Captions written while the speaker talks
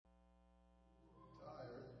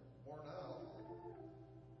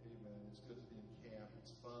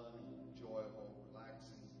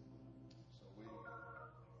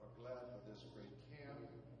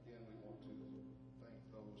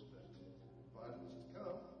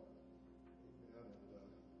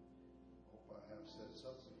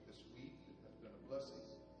blessing.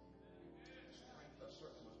 Strength, that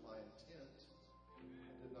certainly was my intent.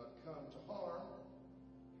 I did not come to harm,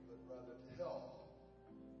 but rather to help.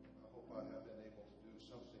 I hope I have been able to do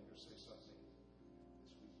something or say something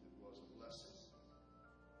this week that was a blessing.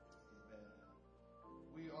 Amen.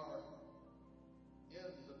 We are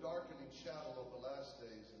in the darkening shadow of the last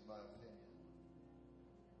days, in my opinion.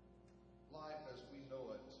 Life as we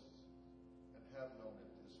know it and have known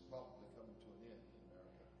it is probably coming to an end in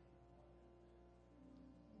America.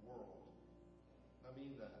 The world. I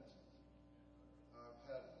mean that. I've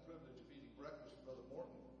had the privilege of eating breakfast with Brother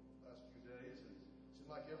Morton the last few days, and it seemed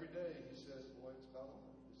like every day he says, boy, it's about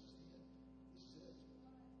over. This is the end. This is it.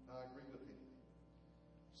 And I agree with him.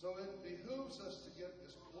 So it behooves us to get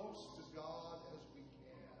as close to God as we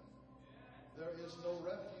can. There is no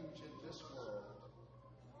refuge in this world.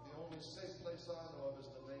 The only safe place I know of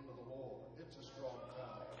is the name of the Lord. It's a strong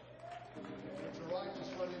tower. But the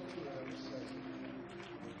righteous run into it and are safe.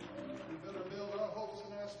 We better build our hopes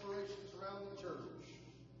and aspirations around the church,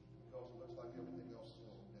 because it looks like everything else is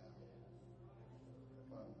going down.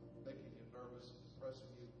 If I'm making you nervous and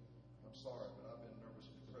depressing you, I'm sorry, but I've been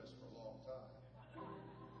nervous and depressed for a long time.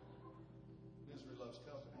 Misery loves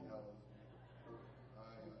company. I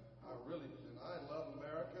really, and I love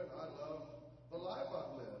America, and I love the life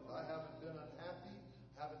I've lived. I haven't been unhappy,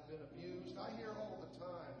 haven't been abused. I hear all the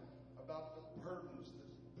time about the burdens that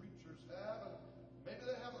preachers have, and maybe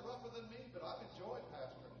they have it rougher than me, but I've enjoyed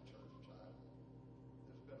pastoring a church.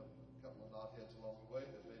 There's been a couple of knotheads along the way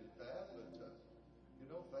that made it bad, but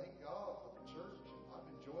thank God for the church. I've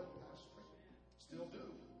enjoyed pastoring, still do,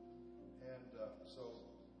 and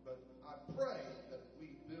but I pray that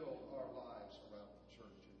we build our lives around the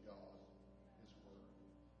church and God, His Word.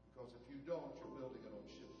 Because if you don't, you're building it on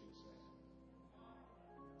shifting sand.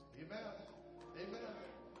 Amen. Amen.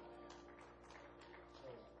 So,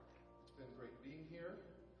 it's been great being here.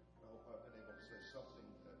 I hope I've been able to say something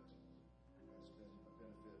that has been a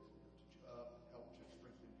benefit, lifted you up, helped you,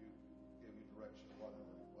 strengthened you, gave you direction,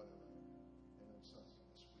 whatever. And then something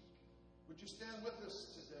this week. Would you stand with us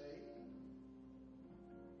today?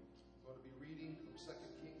 We're going to be reading from 2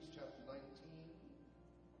 Kings chapter 19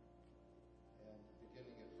 and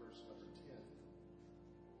beginning at verse number 10.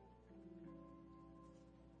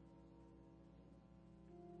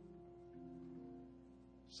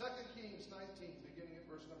 2 Kings 19, beginning at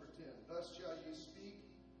verse number 10. Thus shall ye speak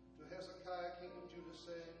to Hezekiah, king of Judah,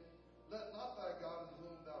 saying, Let not thy God in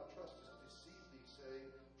whom thou trustest deceive thee,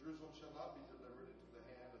 saying, Jerusalem shall not be delivered into the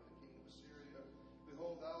hand of the king of Assyria.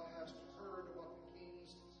 Behold, thou hast heard what the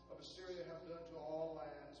kings of Assyria have done to all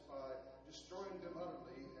lands by destroying them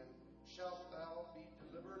utterly, and shalt thou be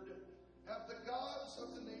delivered? Have the gods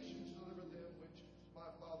of the nations delivered them, which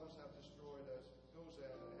my fathers have destroyed, as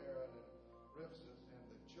Gozan and Haran and Rephidim and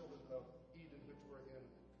the children of Eden, which were in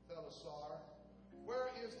Thelasar?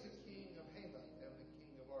 Where is the king of Hamath and the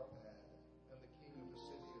king of Arpad and the king of the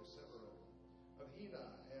city of Severim, of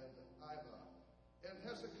Hena and Ivah? And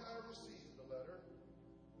Hezekiah received the letter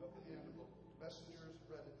of the hand of the messengers,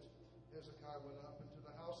 read it. Hezekiah went up into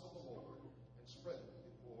the house of the Lord and spread it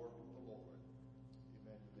before the Lord.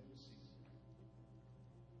 Amen. You may be seated.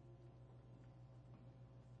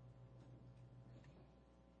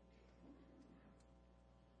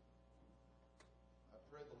 I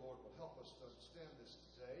pray the Lord will help us to understand this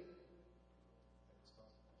today. It's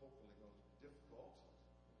not hopefully going to be difficult.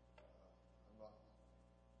 I'm not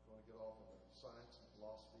going to get off on the science and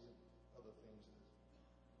philosophy and other things that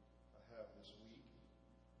I have this week.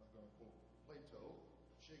 I'm not going to quote Plato,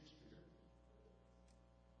 Shakespeare,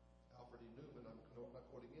 Alfred E. Newman. I'm not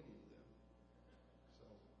quoting any of them. So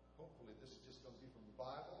hopefully this is just going to be from the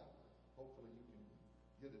Bible. Hopefully you can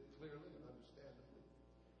get it clearly and understandably.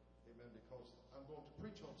 Amen. Because I'm going to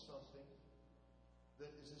preach on something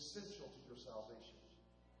that is essential to your salvation.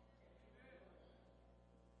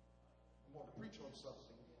 I'm going to preach on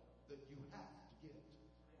something that you have to get.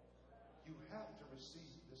 You have to receive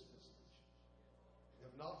this message.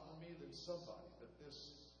 If not for me, then somebody. That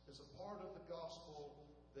this is a part of the gospel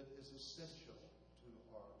that is essential to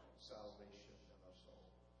our salvation and our soul.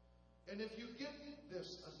 And if you get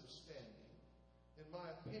this understanding, in my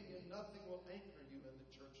opinion, nothing will anchor you in the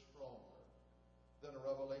church stronger than a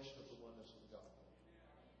revelation of the oneness of God.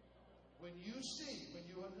 When you see, when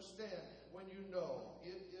you understand, when you know,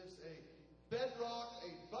 it is a bedrock,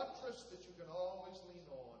 a buttress that you can always lean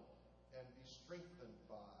on and be strengthened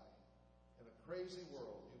by. In a crazy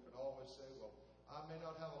world, you can always say, well, I may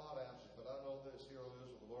not have a lot of answers, but I know this. Hear, O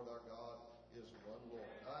Israel, the Lord our God is one Lord.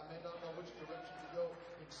 I may not know which direction to go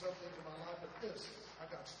in some things in my life, but this, I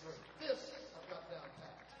got strength. This, I've got down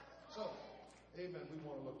pat. So, Amen. We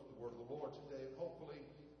want to look at the word of the Lord today, and hopefully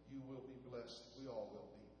you will be blessed. We all will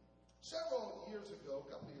be. Several years ago, a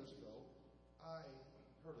couple of years ago, I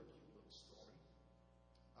heard a cute little story.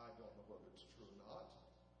 I don't know whether it's true or not.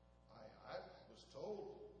 I was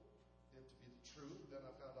told it to be the truth. Then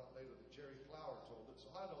I found out later that Jerry Flower told it, so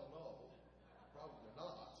I don't know. Probably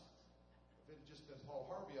not. If it had just been Paul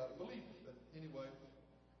Harvey, I'd have believed it. But anyway,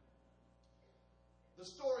 the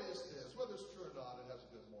story is this. Whether it's true or not, it has a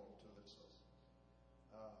good moral to it. So,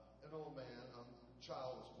 an old man, a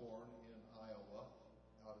child was born in Iowa,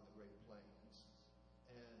 out in the Great Plains,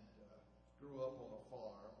 and grew up on a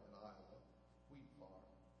farm in Iowa, wheat farm.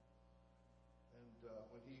 And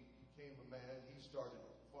when he became a man, he started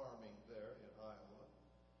farming there in Iowa.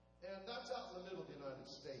 And that's out in the middle of the United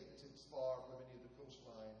States. It's far from any of the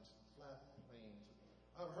coastlines, flat plains.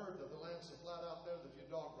 I've heard that the land's so flat out there that if your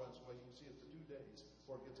dog runs away, you can see it for 2 days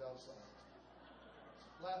before it gets outside. It's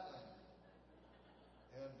flat land.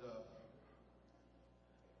 And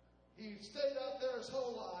he stayed out there his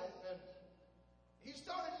whole life, and he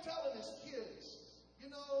started telling his kids,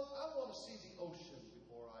 you know, I want to see the ocean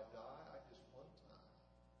before I die. I just one time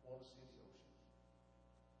want to see the ocean.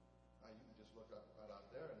 Now, you can just look up right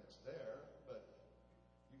out there, and it's there, but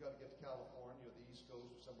you got to get to California or the East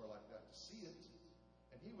Coast or somewhere like that to see it.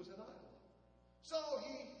 And he was in Iowa. So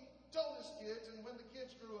he told his kids, and when the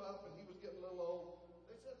kids grew up and he was getting a little old,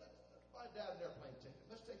 they said, let's buy Dad an airplane ticket.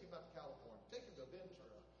 Let's take him out to California. Take him to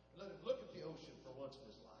Ventura and let him look at the ocean for once in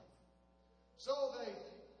his life. So they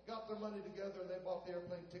got their money together and they bought the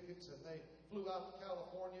airplane tickets and they flew out to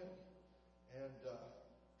California and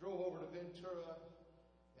drove over to Ventura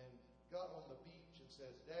and got on the beach and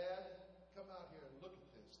said, Dad, come out here and look at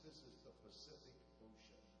this. This is the Pacific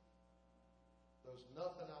Ocean. There's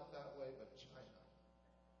nothing out that way but China,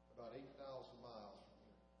 about 8,000 miles from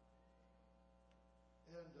here.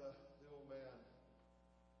 And the old man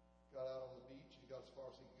got out on the beach. He got as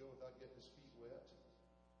far as he could go without getting his feet wet.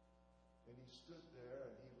 And he stood there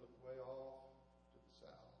and he looked way off to the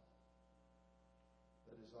south.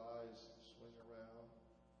 Let his eyes swing around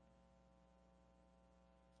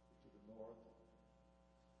to the north.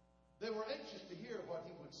 They were anxious to hear what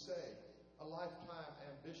he would say. A lifetime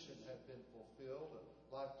ambition had been fulfilled, a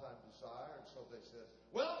lifetime desire, and so they said,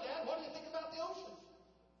 well, Dad, what do you think about the ocean?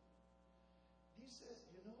 He said,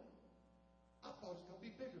 you know, I thought it was going to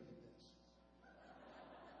be bigger than this.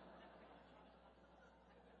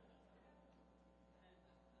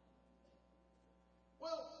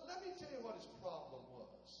 Well, let me tell you what his problem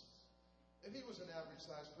was. If he was an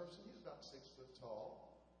average-sized person, he was about 6 foot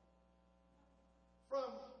tall.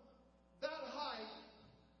 From that height,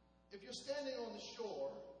 if you're standing on the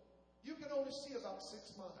shore, you can only see about 6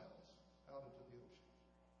 miles out into the ocean.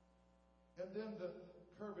 And then the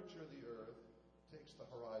curvature of the earth takes the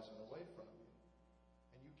horizon away from you.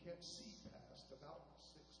 And you can't see past about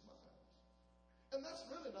 6 miles. And that's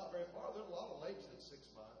really not very far. There's a lot of lakes that's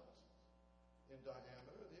 6 miles in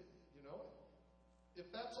diameter. You know, if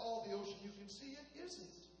that's all the ocean you can see, it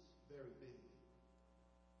isn't very big.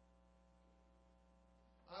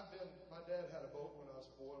 My dad had a boat when I was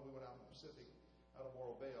a boy, and we went out in the Pacific, out of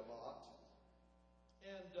Morro Bay a lot.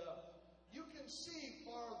 And you can see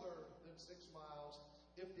farther than 6 miles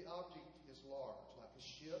if the object is large, like a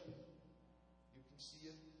ship. You can see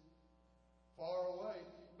it far away,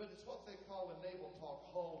 but it's what they call in naval talk,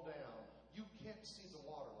 hull down. You can't see the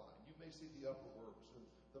water line. You may see the upper works and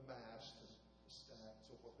the mast and the stack and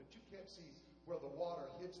so forth, but you can't see where the water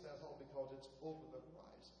hits that hull because it's over the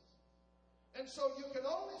horizon. And so you can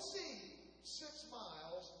only see 6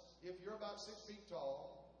 miles if you're about 6 feet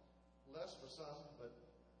tall, less for some, but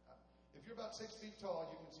if you're about 6 feet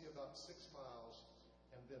tall, you can see about 6 miles,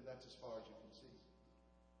 and then that's as far as you can see.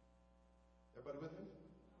 Everybody with me?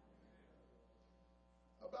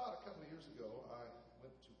 About a couple of years ago, I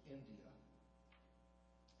went to India,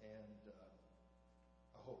 and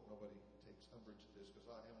I hope nobody takes umbrage to this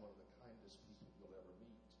because I am one of the kindest people you'll ever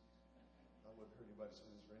meet. I wouldn't hurt anybody's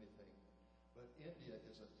feelings for anything. But India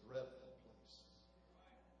is a dreadful place.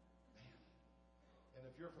 Man. And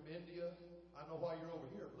if you're from India, I know why you're over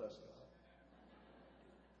here, bless God.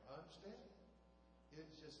 I understand.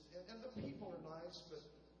 It's just, and the people are nice, but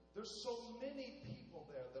there's so many people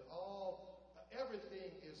there that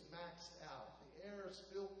everything is maxed out. The air is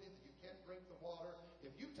filthy, that you can't drink the water.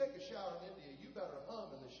 If you take a shower in India, you better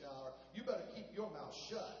hum in the shower. You better keep your mouth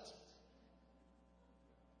shut.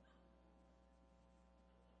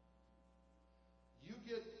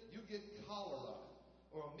 You get cholera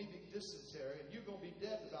or amoebic dysentery, and you're going to be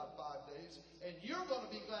dead in about 5 days, and you're going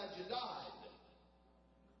to be glad you died.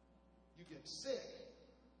 You get sick.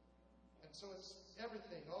 And And so it's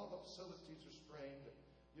everything. All the facilities are strained.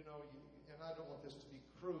 And I don't want this to be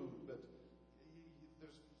crude, but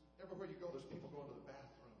there's everywhere you go, there's people going to the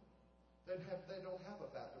bathroom. They don't have a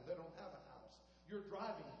bathroom. They don't have a house. You're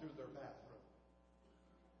driving through their bathroom.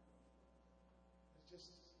 It's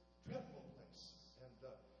just a dreadful place. And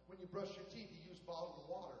when you brush your teeth, you use bottled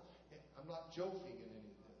water. And I'm not joking in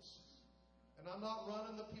any of this. And I'm not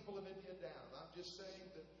running the people of India down. I'm just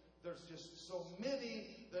saying that there's just so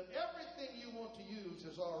many that everything you want to use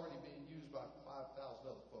is already being used by 5,000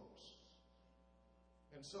 other folks.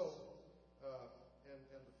 And so, and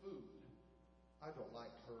the food. I don't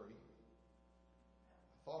like curry.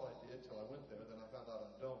 I thought I did till I went there, then I found out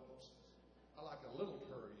I don't. I like a little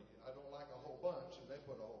curry. I don't like a whole bunch, and they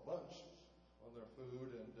put a whole bunch on their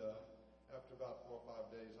food. And after about 4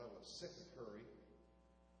 or 5 days, I was sick of curry,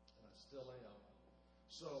 and I still am.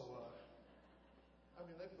 So,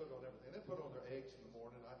 they put on everything. They put on their eggs in the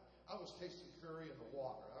morning. I was tasting curry in the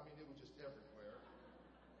water. It was just everywhere.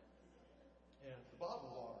 And the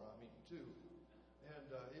bottled water, too. And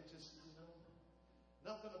it just,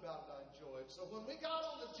 nothing about it I enjoyed. So when we got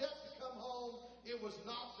on the jet to come home, it was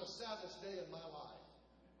not the saddest day in my life.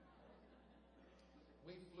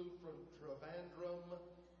 We flew from Trivandrum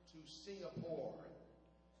to Singapore.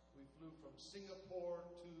 We flew from Singapore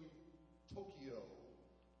to Tokyo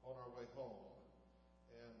on our way home.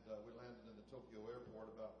 And we landed in the Tokyo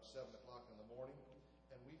airport about 7 o'clock in the morning.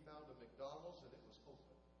 And we found a McDonald's, and it was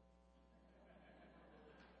open.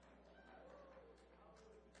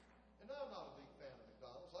 And I'm not a big fan of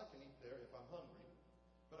McDonald's. I can eat there if I'm hungry,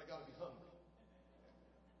 but I got to be hungry.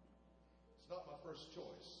 It's not my first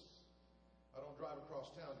choice. I don't drive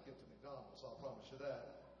across town to get to McDonald's, I'll promise you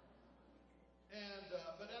that. And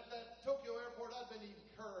but at that Tokyo airport, I'd been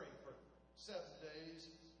eating curry for 7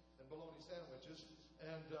 days and bologna sandwiches.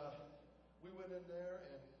 And we went in there,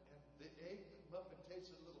 and the egg muffin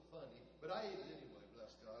tasted a little funny, but I ate it anyway,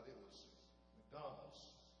 bless God. It was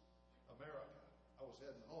McDonald's, America. I was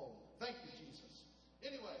heading home. Thank you, Jesus.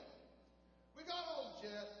 Anyway, we got on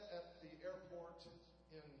jet at the airport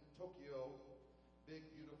in Tokyo. Big,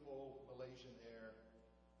 beautiful Malaysian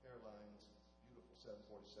Airlines, beautiful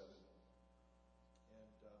 747. And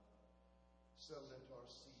settled into our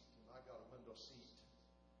seat, and I got a window seat.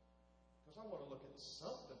 Because I want to look at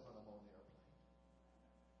something when I'm on the airplane.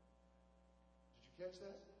 Did you catch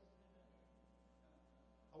that?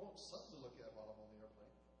 I want something to look at while I'm on the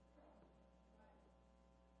airplane.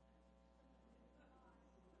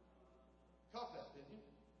 Caught that, didn't you?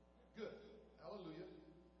 Good. Hallelujah.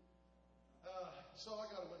 So I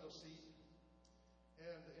got a window seat,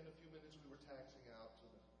 and in a few minutes we were taxiing out to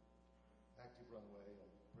the active runway,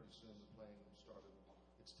 and pretty soon the plane started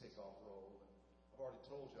its takeoff roll. And I've already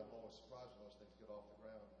told you I'm always surprised when those things get off the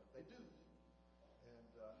ground, but they do.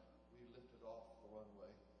 And we lifted off the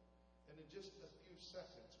runway, and in just a few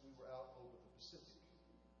seconds we were out over the Pacific.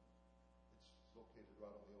 It's located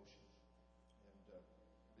right on the ocean, and at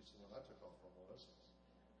least the one I took off from was.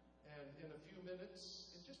 And in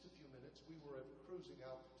just a few minutes, we were at cruising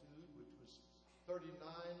altitude, which was 39,000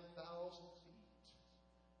 feet.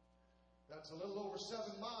 That's a little over 7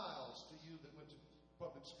 miles to you that went to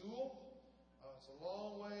public school. It's a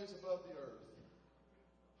long ways above the earth,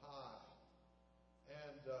 high.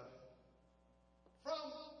 And from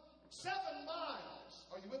 7 miles,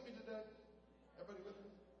 are you with me today? Everybody with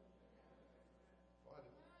me?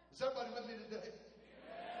 Is everybody with me today?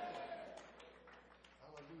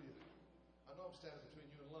 Hallelujah. I know I'm standing between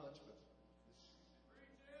you and lunch, but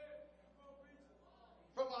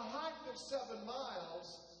from a height of 7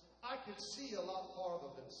 miles, I could see a lot farther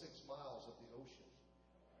than 6 miles of the ocean.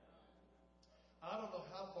 I don't know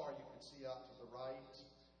how far you could see out to the right,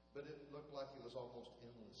 but it looked like it was almost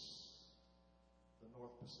endless. The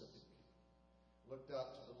North Pacific. Looked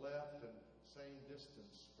out to the left, and same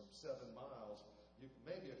distance from 7 miles,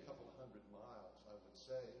 maybe a couple of 100 miles, I would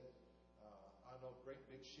say. I know great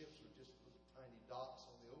big ships were just little tiny dots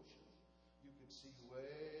on the ocean. You could see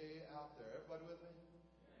way out there. Everybody with me?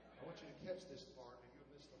 I want you to catch this part, or you'll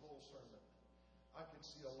miss the whole sermon. I could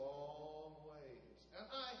see a long ways. And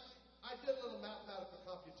I did a little mathematical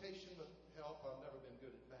computation with help. I've never been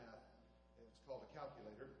good at math. It's called a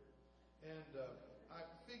calculator. And I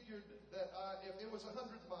figured that if it was 100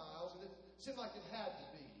 miles, and it seemed like it had to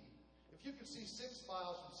be. If you could see 6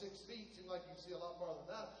 miles from 6 feet, it seemed like you could see a lot farther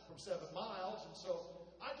than that from 7 miles. And so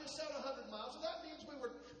I just said 100 miles. And that means we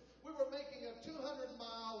were making a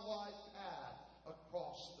 200-mile wide path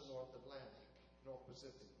across the North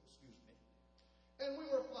Pacific, excuse me. And we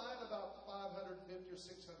were flying about 550 or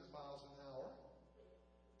 600 miles an hour.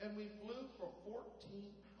 And we flew for 14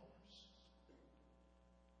 hours.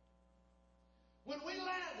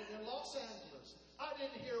 Los Angeles, I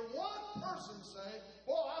didn't hear one person say,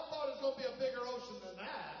 well, I thought it was going to be a bigger ocean than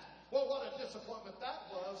that. Well, what a disappointment that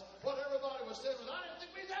was. What everybody was saying was, I didn't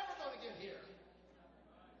think we was ever going to get here.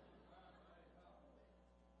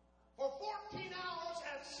 For 14 hours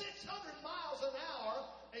at 600 miles an hour,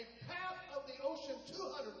 a path of the ocean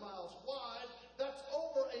 200 miles wide, that's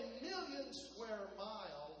over 1 million square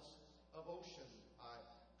miles of ocean I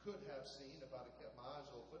could have seen if I'd have kept my eyes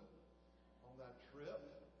open on that trip.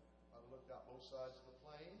 I'd looked out both sides of the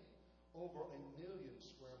plane. Over 1 million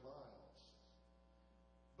square miles.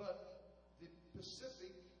 But the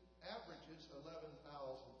Pacific averages 11,000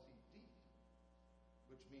 feet deep,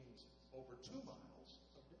 which means over 2 miles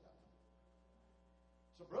of depth.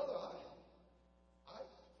 So, brother, I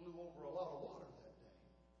flew over a lot of water that day.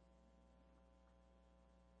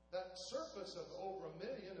 That surface of over 1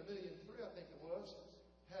 million, 1.3 million, I think it was,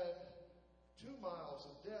 had 2 miles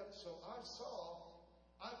of depth. So I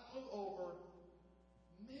flew over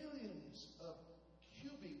millions of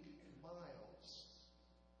cubic miles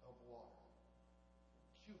of water.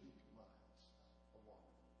 Cubic miles of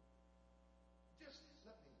water. Just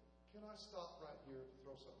can I stop right here to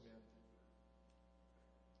throw something in?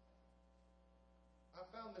 I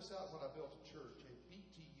found this out when I built a church. A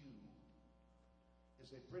BTU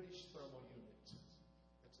is a British thermal unit.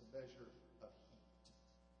 It's a measure of heat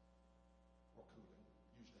or cooling,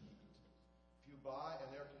 usually heat. If you buy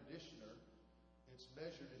an air conditioner, it's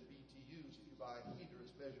measured in BTUs. If you buy a heater,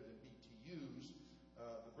 it's measured in BTUs.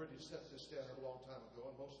 The British set this standard a long time ago,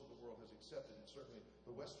 and most of the world has accepted it, certainly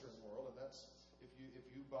the Western world. And that's if you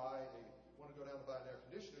want to go down and buy an air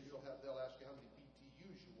conditioner, they'll ask you how many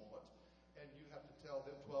BTUs you want, and you have to tell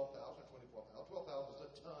them 12,000 or 24,000. 12,000 is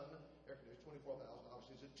a ton air conditioner. 24,000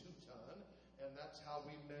 obviously is a 2-ton, and that's how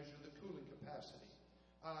we measure the cooling capacity.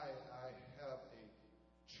 I have a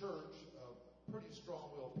church of pretty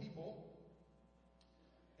strong-willed people.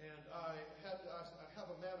 And I have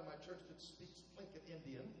a man in my church that speaks Tlingit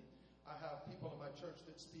Indian. I have people in my church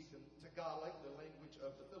that speak in Tagalog, the language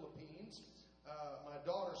of the Philippines. My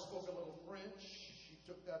daughter spoke a little French. She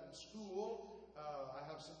took that in school. I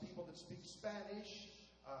have some people that speak Spanish.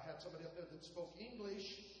 I had somebody up there that spoke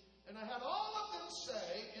English. And I had all of them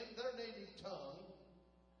say in their native tongue,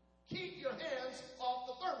 keep your hands off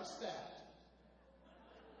the thermostat.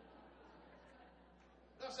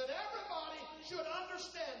 I said, everybody should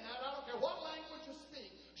understand that. I don't care what language you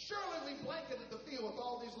speak. Surely we blanketed the field with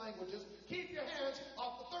all these languages. Keep your hands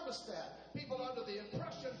off the thermostat. People are under the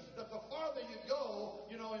impression that the farther you go,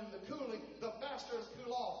 in the cooling, the faster it'll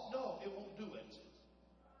cool off. No, it won't do it.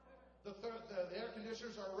 The air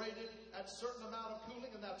conditioners are rated at a certain amount of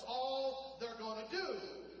cooling, and that's all they're going to do.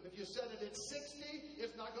 If you set it at 60,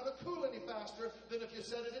 it's not going to cool any faster than if you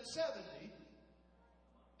set it at 70.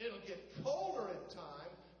 It'll get colder in time,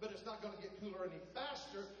 but it's not going to get cooler any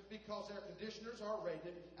faster because air conditioners are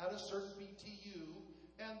rated at a certain BTU,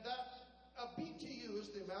 and that a BTU is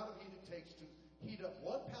the amount of heat it takes to heat up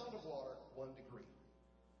 1 pound of water 1 degree.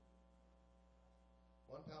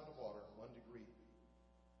 1 pound of water, 1 degree.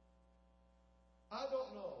 I don't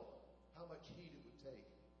know how much heat it would take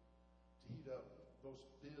to heat up those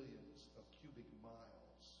billions of cubic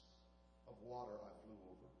miles of water I flew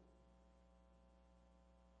over.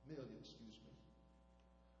 Million, excuse me.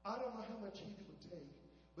 I don't know how much heat it would take,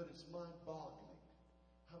 but it's mind-boggling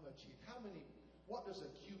how much heat. What does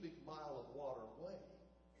a cubic mile of water weigh?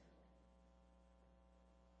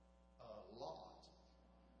 A lot.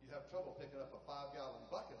 You have trouble picking up a 5-gallon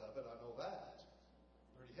bucket of it, I know that.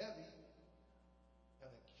 Pretty heavy.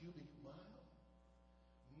 And a cubic mile?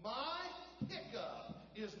 My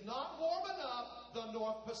pickup is not warm enough the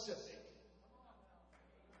North Pacific.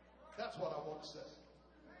 That's what I want to say.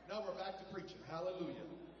 Now we're back to preaching. Hallelujah.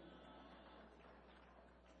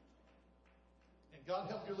 And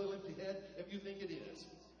God help your little empty head if you think it is.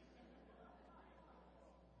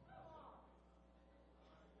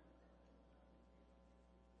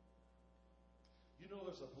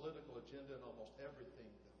 There's a political agenda in almost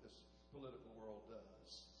everything that this political world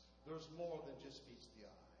does. There's more than just meets the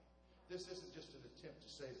eye. This isn't just an attempt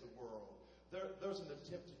to save the world. There's an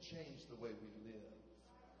attempt to change the way we live,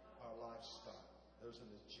 our lifestyle. There's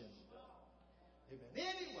an agenda. Amen.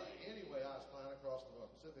 Anyway, I was flying across the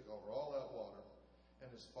North Pacific over all that water,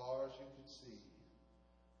 and as far as you could see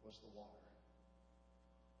was the water.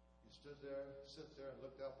 You sit there and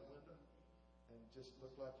looked out the window, and it just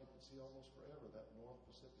looked like you could see almost forever that North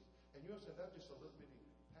Pacific. And you understand, that's just a little bitty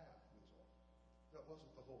path we was on. That wasn't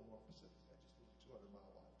the whole North Pacific. That just was a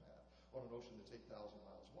 200-mile wide path on an ocean that's 8,000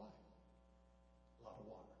 miles wide. A lot of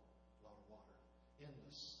water.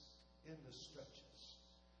 Endless stretches.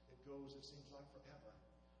 It goes, it seems like forever.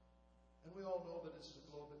 And we all know that this is a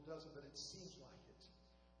globe. It doesn't, but it seems like it.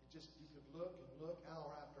 You could look and look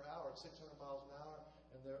hour after hour at 600 miles an hour,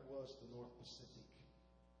 and there it was, the North Pacific.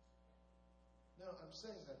 Now, I'm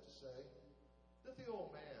saying that to say that the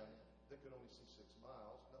old man that could only see 6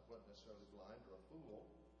 miles, wasn't necessarily blind or a fool,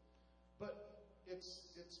 but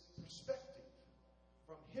it's perspective.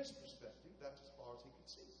 From his perspective, that's as far as he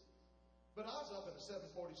could see. But I was up in a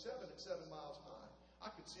 747 at 7 miles high.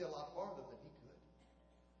 I could see a lot farther than he could.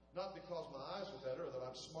 Not because my eyes were better or that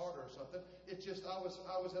I'm smarter or something. It's just I was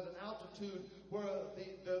at an altitude where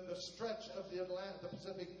the stretch of the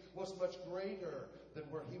Pacific was much greater than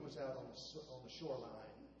where he was at on the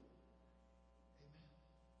shoreline.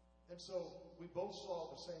 Amen. And so we both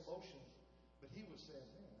saw the same ocean, but he was saying,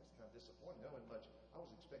 man, that's kind of disappointing. I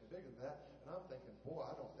was expecting bigger than that. And I'm thinking, boy,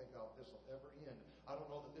 I don't think this will ever end. I don't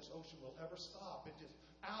know that this ocean will ever stop. It just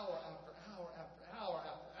hour after hour after hour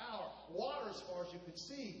after hour. Water as far as you could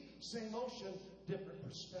see. Same ocean, different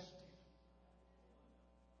perspective.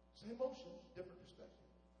 Same ocean, different perspective.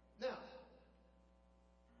 Now,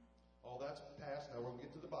 all that's past. Now we're going to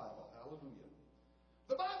get to the Bible. Hallelujah.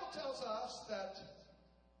 The Bible tells us that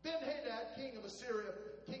Ben-Hadad, king of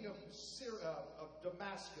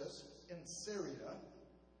Damascus in Syria,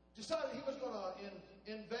 decided he was going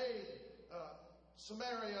to invade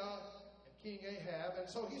Samaria and King Ahab. And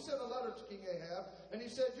so he sent a letter to King Ahab, and he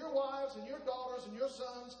said, your wives and your daughters and your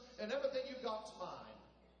sons and everything you got's mine.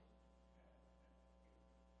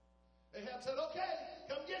 Ahab said, okay,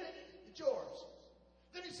 come get it. It's yours.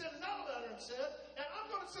 Then he sent another letter and said, and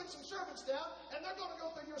I'm going to send some servants down, and they're going to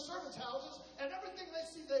go through your servants' houses, and everything they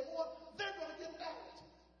see they want, they're going to get that.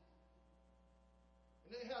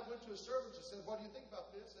 And Ahab went to his servants and said, what do you think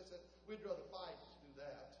about this? They said, we'd rather fight to do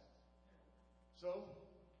that. So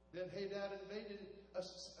Ben-Hadad invaded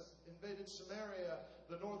Samaria,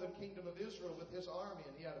 the northern kingdom of Israel, with his army,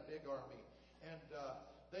 and he had a big army. And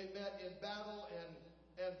they met in battle,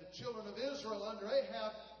 and the children of Israel under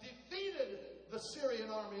Ahab defeated the Syrian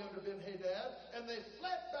army under Ben-Hadad, and they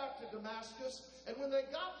fled back to Damascus. And when they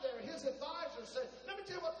got there, his advisor said, let me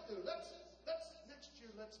tell you what to do. Next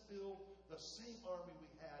year, let's build the same army we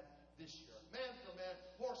had this year. Man for man,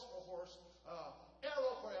 horse for horse,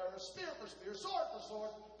 arrow for arrow, spear for spear, sword for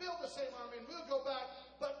sword. Build the same army, and we'll go back.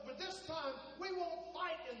 But with this time, we won't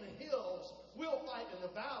fight in the hills. We'll fight in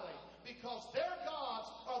the valley, because their gods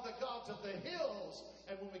are the gods of the hills.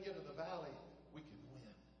 And when we get to the valley, we can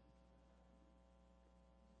win.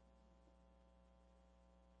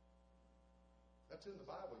 That's in the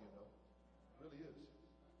Bible, you know. It really is.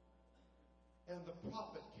 And the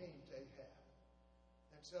prophet came to Ahab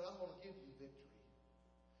and said, I'm going to give you victory.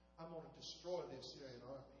 I'm going to destroy the Assyrian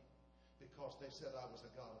army because they said I was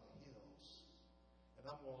a God of the hills. And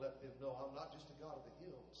I'm going to let them know I'm not just a God of the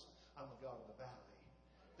hills. I'm a God of the valley.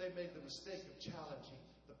 They made the mistake of challenging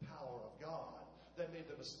the power of God. They made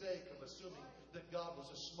the mistake of assuming that God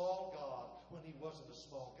was a small God when he wasn't a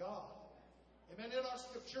small God. Amen. In our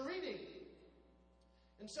scripture reading,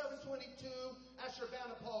 in 722,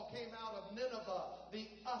 Ashurbanipal came out of Nineveh, the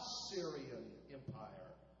Assyrian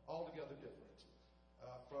Empire. Altogether different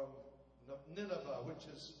from Nineveh, which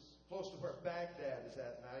is close to where Baghdad is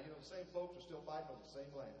at now. You know, the same folks are still fighting on the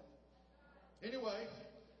same land. Anyway,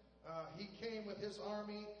 he came with his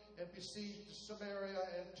army and besieged Samaria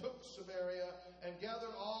and took Samaria and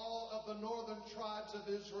gathered all of the northern tribes of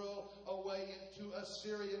Israel away into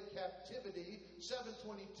Assyrian captivity,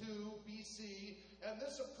 722 BC. And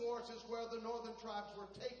this, of course, is where the northern tribes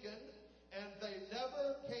were taken, and they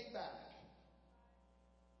never came back.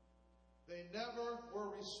 They never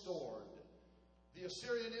were restored. The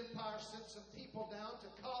Assyrian Empire sent some people down to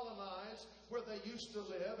colonize where they used to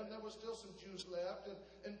live, and there were still some Jews left. And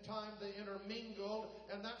in time, they intermingled,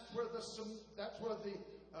 and that's where the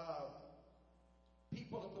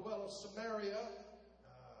people at the well of Samaria,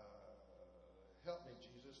 help me,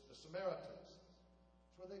 Jesus, the Samaritans.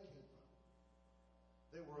 That's where they came from.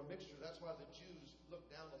 They were a mixture. That's why the Jews looked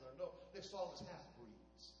down on their nose. They saw them as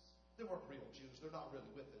half-breeds. They weren't real Jews. They're not really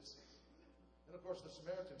with us. And of course, the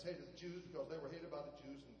Samaritans hated the Jews because they were hated by the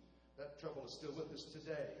Jews, and that trouble is still with us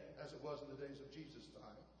today, as it was in the days of Jesus'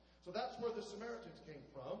 time. So that's where the Samaritans came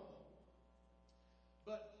from.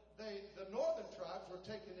 But the northern tribes were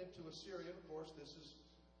taken into Assyria. Of course, this is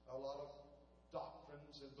a lot of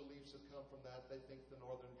doctrines and beliefs have come from that. They think the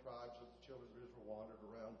northern tribes of the children of Israel wandered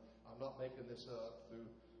around. I'm not making this up.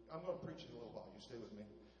 I'm going to preach in a little while. You stay with me.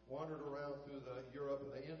 Wandered around through Europe,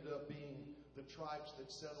 and they ended up being the tribes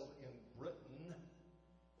that settled in Britain,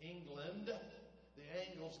 England, the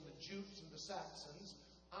Angles and the Jutes and the Saxons,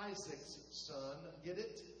 Isaac's son, get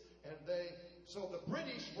it? And so the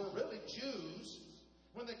British were really Jews.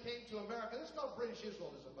 when they came to America, this is called British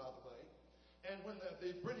Israelism, by the way. And when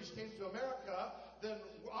the British came to America, then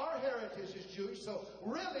our heritage is Jewish, so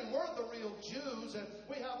really we're the real Jews, and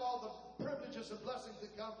we have all the privileges and blessings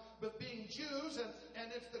that come with being Jews,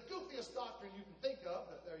 and it's the goofiest doctrine you can think of,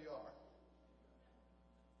 but there you are.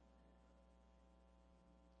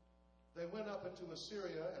 They went up into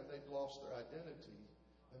Assyria, and they'd lost their identity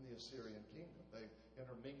in the Assyrian kingdom. They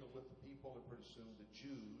intermingled with the people, and pretty soon the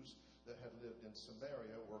Jews that had lived in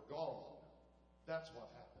Samaria were gone. That's what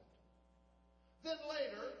happened. Then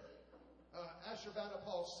later,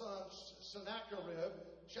 Ashurbanipal's son, Sennacherib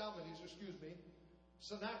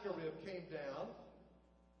came down,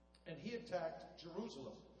 and he attacked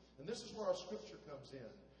Jerusalem. And this is where our scripture comes in.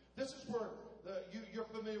 This is where you're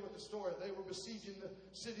familiar with the story. They were besieging the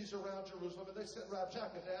cities around Jerusalem, and they sent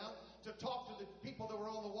Rabshakeh down to talk to the people that were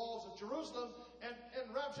on the walls of Jerusalem. And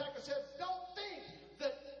Rabshakeh said, don't think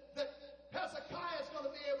that Hezekiah is going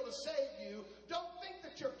to be able to save you. Don't think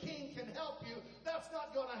that your king can help you. That's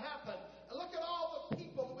not going to happen. And look at all the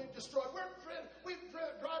people that we've destroyed. We've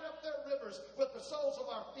dried up their rivers with the soles of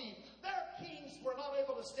our feet. Their kings were not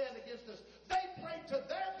able to stand against us. They prayed to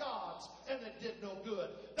their gods, and it did no good.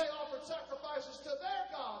 They offered sacrifices to their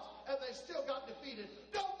gods, and they still got defeated.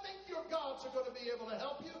 Don't think your gods are going to be able to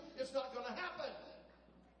help you. It's not going to happen.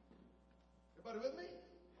 Everybody with me?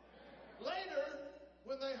 Later,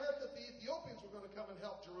 when they heard that the Ethiopians were going to come and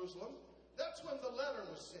help Jerusalem, that's when the letter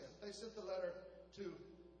was sent. They sent the letter to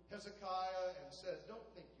Hezekiah and said, don't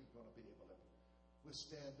think you're going to be able to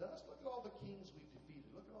withstand us. Look at all the kings we've defeated.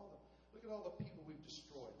 Look at all the people we've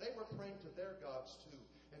destroyed. They were praying to their gods too,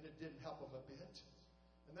 and it didn't help them a bit.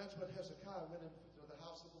 And that's when Hezekiah went into the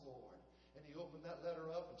house of the Lord. And he opened that letter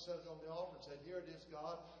up and set it on the altar and said, here it is,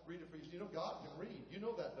 God. Read it for you. You know God can read. You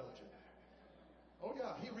know that, don't you? Oh,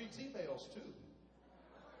 yeah. He reads emails too.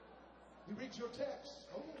 He reads your text.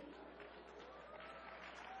 Oh, yeah.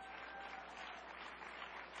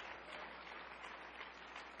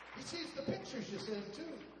 He sees the pictures you send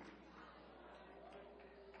too.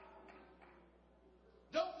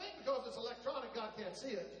 Don't think because it's electronic, God can't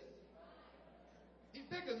see it. He's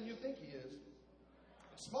bigger than you think he is.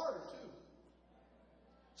 And smarter too.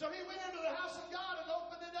 So he went into the house of God and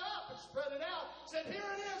opened it up and spread it out. Said, here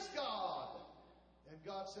it is, God. And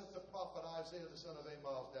God sent the prophet Isaiah, the son of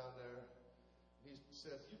Amoz, down there. And he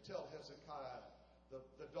said, you tell Hezekiah,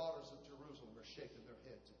 the daughters of Jerusalem are shaking their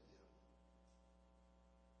heads at them.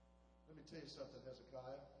 Let me tell you something,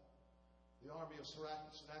 Hezekiah. The army of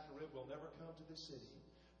Sennacherib will never come to this city.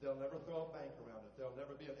 They'll never throw a bank around it. There'll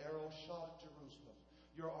never be an arrow shot at Jerusalem.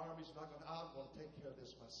 Your army's not going to, I'm going to take care of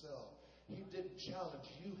this myself. He didn't challenge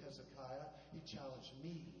you, Hezekiah. He challenged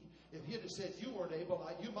me. If he had said you weren't able,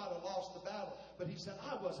 you might have lost the battle. But he said,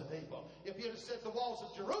 I wasn't able. If he had said the walls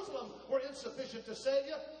of Jerusalem were insufficient to save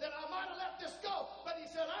you, then I might have let this go. But he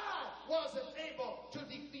said, I wasn't able to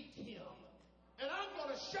defeat him. And I'm going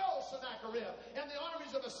to show Sennacherib and the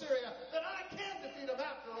armies of Assyria that I can defeat them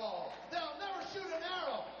after all. They'll never shoot an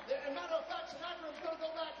arrow. As a matter of fact, Sennacherib's going to go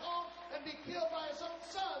back home and be killed by his own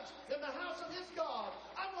sons in the house of his God.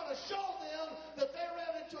 I'm going to show them that they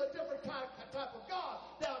ran into a different type of God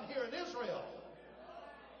down here in Israel.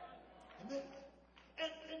 Amen.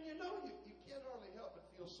 And you know, you can't hardly help but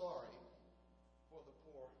feel sorry for the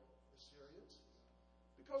poor Assyrians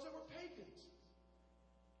because they were pagans.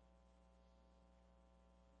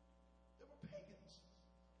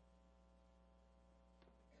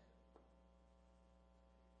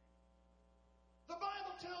 The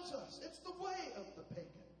Bible tells us it's the way of the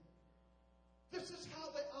pagan. This is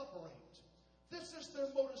how they operate. This is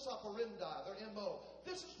their modus operandi, their MO.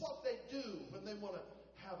 This is what they do when they want to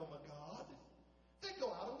have them a God. They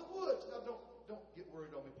go out in the woods. Now, don't get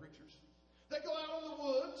worried on me, preachers. They go out in the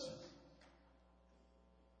woods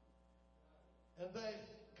and they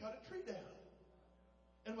cut a tree down.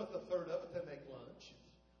 And with a third of it, they make lunch.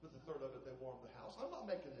 With a third of it, they warm the house. I'm not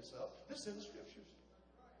making this up. This is in the scriptures.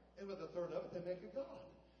 And with a third of it, they make a god.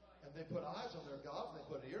 And they put eyes on their god, and they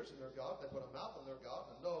put ears on their god, they put a mouth on their god,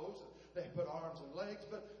 and a nose, and they put arms and legs.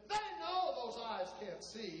 But they know those eyes can't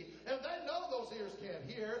see, and they know those ears can't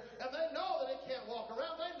hear, and they know that it can't walk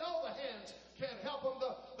around. They know the hands can't help them.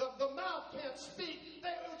 The mouth can't speak.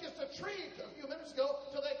 It was just a tree a few minutes ago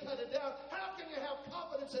till they cut it down. How can you have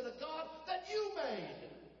confidence in a God that you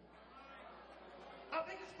made? I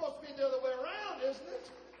think it's supposed to be the other way around, isn't it?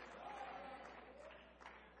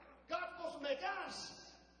 God's supposed to make us.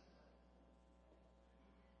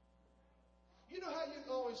 You know how you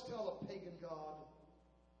can always tell a pagan God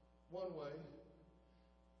one way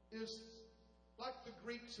is like the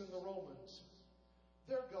Greeks and the Romans.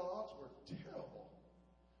 Their gods were terrible.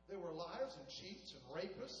 They were liars liars and cheats and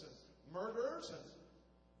rapists and murderers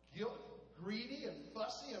and greedy and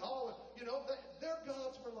fussy and all. Their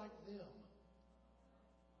gods were like them.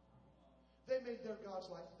 They made their gods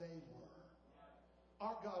like they were.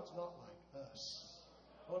 Our God's not like us.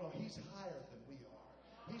 Oh no, He's higher than we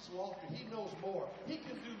are. He's lofty. He knows more. He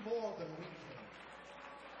can do more than we can.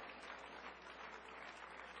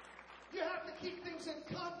 You have to keep things in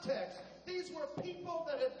context. These were people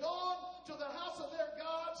that had gone to the house of their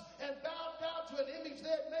gods and bowed down to an image they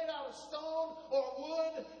had made out of stone or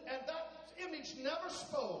wood, and that image never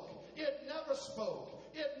spoke. It never spoke.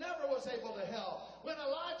 It never was able to help. When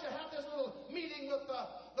Elijah had this little meeting with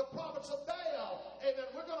the prophets of Baal, amen,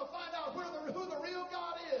 we're going to find out who the real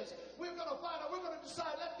God is. We're going to find out. We're going to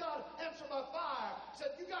decide, let God answer by fire. He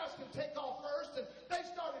said, you guys can take off first. And they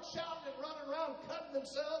started shouting and running around, cutting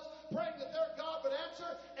themselves, praying that their God would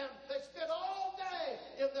answer. And they spent all day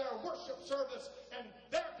in their worship service, and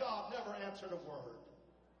their God never answered a word.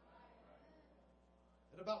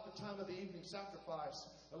 At about the time of the evening sacrifice,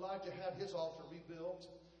 Elijah had his altar rebuilt,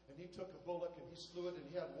 and he took a bullock and he slew it, and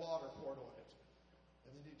he had water poured on it.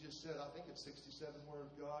 And then he just said, I think it's 67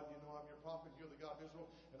 words, God, you know I'm your prophet, you're the God of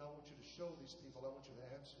Israel, and I want you to show these people, I want you to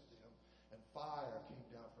answer them. And fire came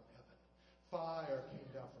down from heaven. Fire came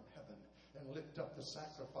down from heaven and licked up the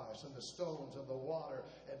sacrifice and the stones and the water.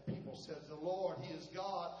 And people said, the Lord, He is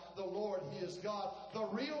God. The Lord, He is God. The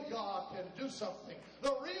real God can do something.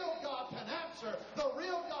 The real God can answer. The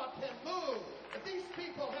real God can move. And these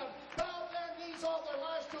people have bowed their knees all their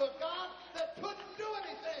lives to a God that couldn't do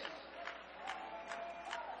anything.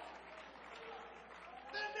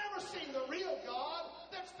 They've never seen the real God.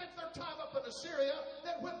 That spent their time up in Assyria,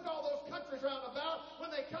 that whipped all those countries round about.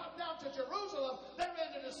 When they got down to Jerusalem, they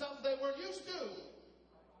ran into something they weren't used to.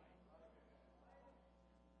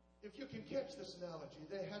 If you can catch this analogy,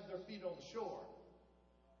 they had their feet on the shore,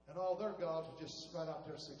 and all their gods were just right out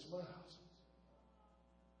there 6 miles.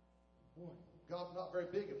 Boy, God's not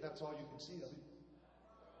very big if that's all you can see of Him.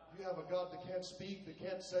 You have a God that can't speak, that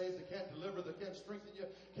can't save, that can't deliver, that can't strengthen you,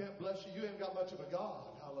 can't bless you. You ain't got much of a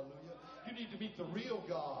God. Hallelujah. You need to meet the real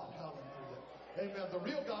God. Hallelujah. Amen. The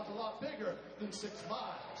real God's a lot bigger than 6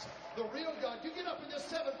 miles. The real God, you get up in this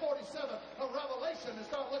 747 of Revelation and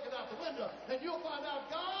start looking out the window, and you'll find out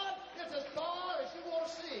God is as far as you want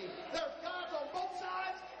to see. There's gods on both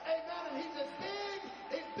sides. Amen. And He's as big,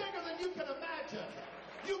 He's bigger than you can imagine.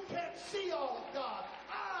 You can't see all of God.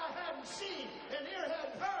 Eye hadn't seen and ear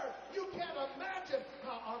hadn't heard. You can't imagine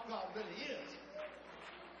how our God really is.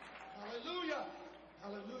 Hallelujah.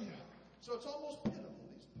 Hallelujah. So it's almost pitiful,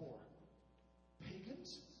 these poor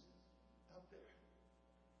pagans out there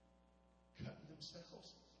cutting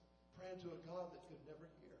themselves, praying to a God that could never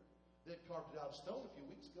hear. They'd carved it out of stone a few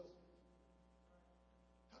weeks ago.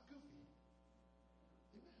 How goofy.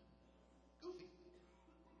 Amen. Goofy.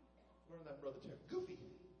 Learn that, Brother Terry. Goofy.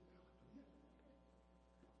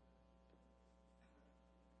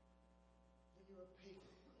 When you're a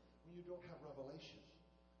pagan, when you don't have revelation,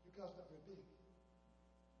 your God's not very big.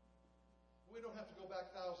 We don't have to go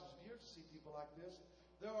back thousands of years to see people like this.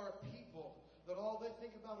 There are people that all they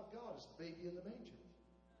think about of God is the baby in the manger.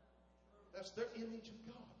 That's their image of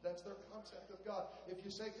God. That's their concept of God. If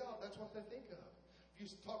you say God, that's what they think of. If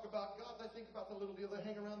you talk about God, they think about the little deal they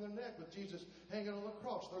hang around their neck with Jesus hanging on the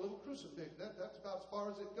cross, their little crucifix. That's about as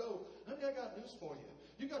far as it goes. Honey, I got news for you.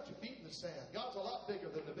 You got your feet in the sand. God's a lot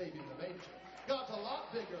bigger than the baby in the manger. God's a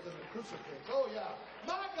lot bigger than the crucifix. Oh, yeah.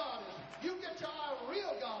 My God is, you get your eye on the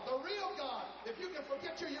real God, the real God. If you can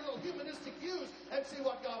forget your little humanistic views and see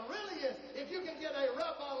what God really is, if you can get a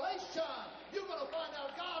revelation, you're going to find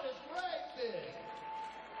out God is great big.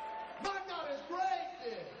 My God is great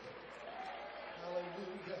big.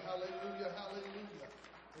 Hallelujah, hallelujah, hallelujah.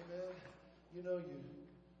 Amen. You know,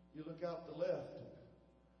 you look out the left, and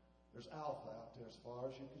there's Alpha out there as far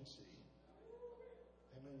as you can see.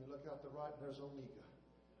 Amen. You look out the right, and there's Omega,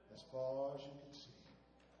 as far as you can see.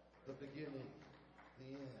 The beginning,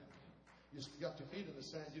 the end. You got your feet in the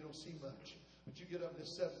sand, you don't see much. But you get up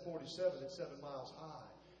this 747, it's 7 miles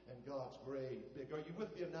high, and God's great big. Are you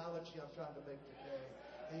with the analogy I'm trying to make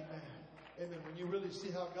today? Amen. Amen. When you really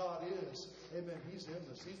see how God is, amen, He's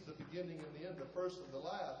endless. He's the beginning and the end, the first and the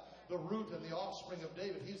last, the root and the offspring of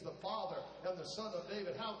David. He's the father and the son of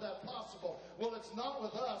David. How's that possible? Well, it's not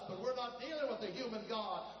with us, but we're not dealing with a human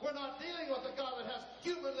God. We're not dealing with a God that has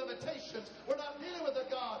human limitations. We're not dealing with a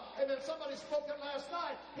God. Amen. Somebody spoke it last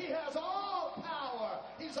night. He has all power.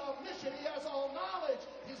 He's omniscient. He has all knowledge.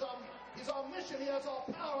 He's omniscient. He has all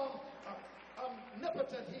power.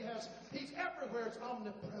 Omnipotent. He's everywhere. It's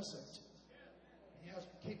omnipresent. He has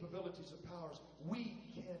capabilities and powers we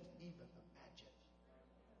can't even imagine.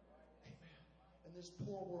 Amen. this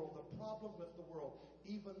poor world, the problem with the world,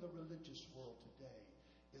 even the religious world today,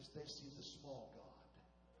 is they see the small God.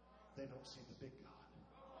 They don't see the big God.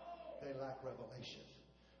 They lack revelation.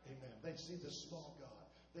 Amen. They see the small God.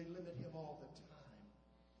 They limit him all the time.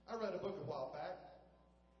 I read a book a while back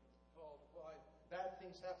called Why Bad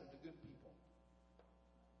Things Happen to Good People.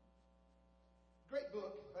 Great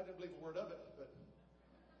book. I didn't believe a word of it, but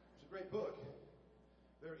it's a great book.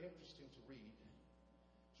 Very interesting to read.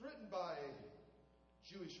 It's written by a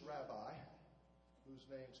Jewish rabbi whose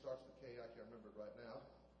name starts with K. I can't remember it right now.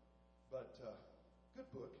 But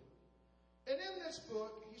good book. And in this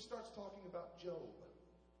book, he starts talking about Job.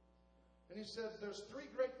 And he said there's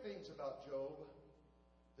three great things about Job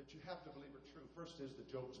that you have to believe are true. First is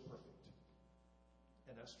that Job was perfect.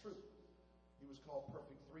 And that's true. He was called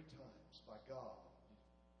perfect 3 times by God.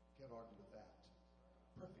 You can't argue with that.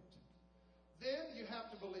 Perfect. Then you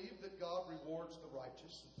have to believe that God rewards the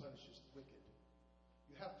righteous and punishes the wicked.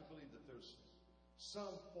 You have to believe that there's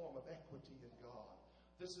some form of equity in God.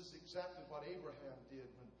 This is exactly what Abraham did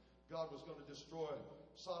when God was going to destroy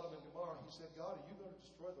Sodom and Gomorrah. He said, God, are you going to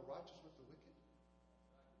destroy the righteous with the wicked?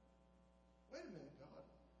 Wait a minute, God.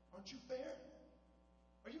 Aren't you fair?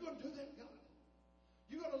 Are you going to do that, God?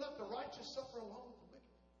 You going to let the righteous suffer along with the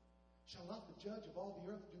wicked? Shall not the judge of all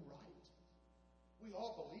the earth do right? We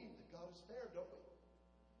all believe that God is fair, don't we?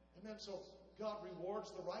 Amen. So God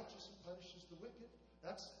rewards the righteous and punishes the wicked.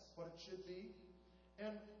 That's what it should be.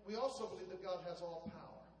 And we also believe that God has all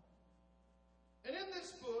power. And in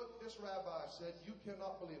this book, this rabbi said, you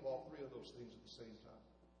cannot believe all 3 of those things at the same time.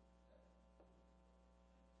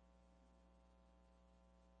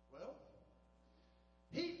 Well,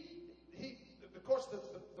 of course,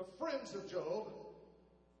 the friends of Job,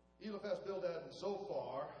 Eliphaz, Bildad, and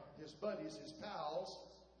Zophar, his buddies, his pals,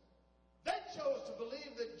 they chose to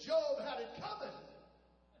believe that Job had it coming.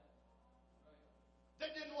 They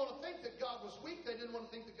didn't want to think that God was weak. They didn't want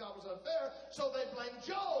to think that God was unfair. So they blamed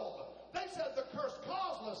Job. They said the curse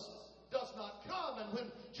causeless does not come. And when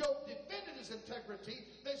Job defended his integrity,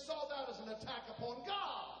 they saw that as an attack upon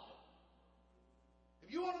God. If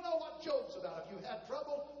you want to know what Job's about, if you had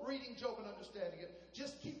trouble reading Job and understanding it,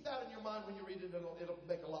 just keep that in your mind when you read it. It'll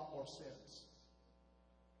make a lot more sense.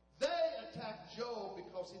 They attacked Job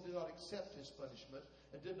because he did not accept his punishment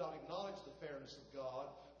and did not acknowledge the fairness of God.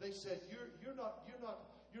 They said, you're not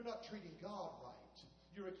treating God right.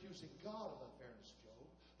 You're accusing God of unfairness, Job.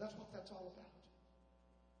 That's what that's all about.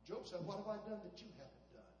 Job said, what have I done that you haven't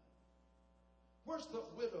done? Where's the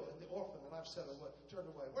widow and the orphan that I've turned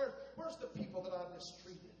away? Where's the people that I've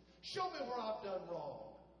mistreated? Show me where I've done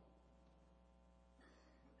wrong.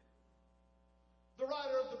 The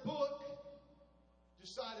writer of the book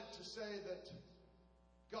decided to say that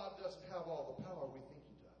God doesn't have all the power we think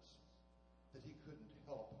he does, that he couldn't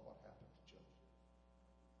help what happened to Job.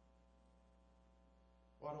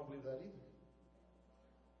 Well, I don't believe that either.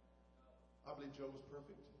 I believe Job is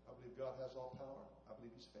perfect. I believe God has all power. I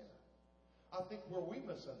believe he's fair. I think where we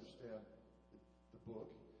misunderstand the book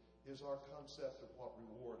is our concept of what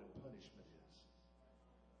reward and punishment is.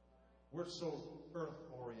 We're so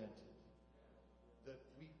earth-oriented that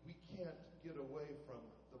we can't get away from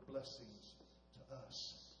the blessings to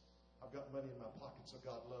us. I've got money in my pocket, so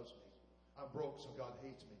God loves me. I'm broke, so God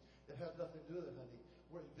hates me. It has nothing to do with it, honey.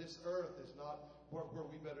 This earth is not where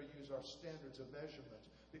we better use our standards of measurement.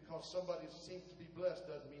 Because somebody seems to be blessed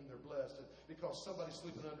doesn't mean they're blessed. And because somebody's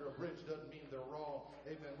sleeping under a bridge doesn't mean they're wrong.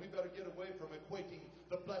 Amen. We better get away from equating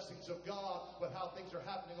the blessings of God with how things are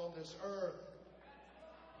happening on this earth.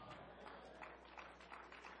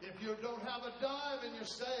 If you don't have a dime and you're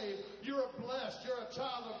saved, you're blessed. You're a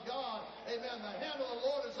child of God. Amen. The hand of the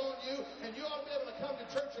Lord is on you, and you ought to be able to come to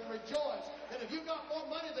church and rejoice. And if you've got more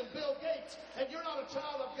money than Bill Gates and you're not a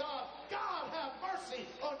child of God, God have mercy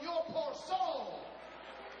on your poor soul.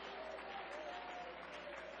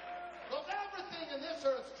 Because everything in this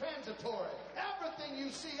earth is transitory. Everything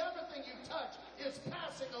you see, everything you touch is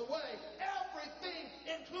passing away. Everything,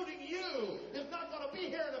 including you, is not going to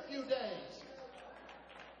be here in a few days.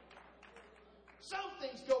 Some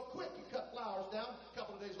things go quick. You cut flowers down, a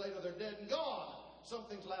couple of days later they're dead and gone. Some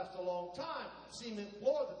things last a long time. Cement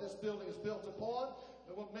floor that this building is built upon,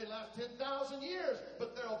 it may last 10,000 years,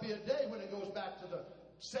 but there will be a day when it goes back to the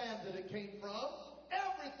sand that it came from.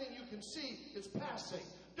 Everything you can see is passing.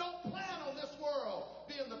 Don't plan on this world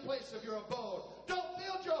being the place of your abode. Don't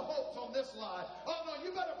build your hopes on this life. Oh no,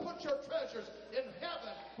 you better put your treasures in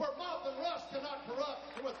heaven where moth and rust cannot corrupt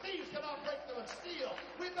and where thieves cannot break through and steal.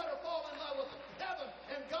 We better fall in love with heaven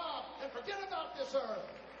and God and forget about this earth.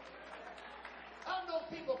 I know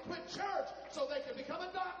people quit church so they can become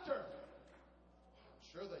a doctor. I'm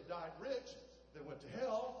sure they died rich, They went to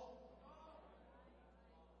hell.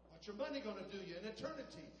 What's your money going to do you in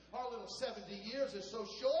eternity? Our little 70 years is so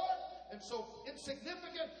short and so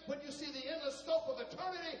insignificant. When you see the endless scope of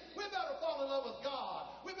eternity, we better fall in love with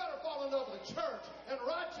God. We better fall in love with the church and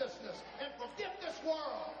righteousness and forget this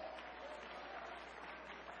world.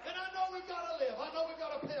 And I know we've got to live. I know we've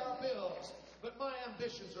got to pay our bills. But my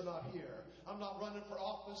ambitions are not here. I'm not running for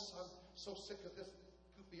office. I'm so sick of this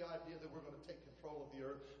goofy idea that we're going to take control of the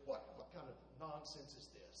earth. What kind of nonsense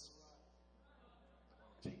is this?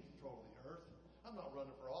 Take control of the earth. I'm not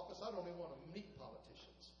running for office. I don't even want to meet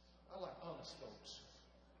politicians. I like honest folks.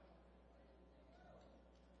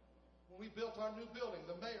 When we built our new building,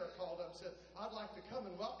 the mayor called up and said, I'd like to come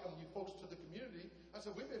and welcome you folks to the community. I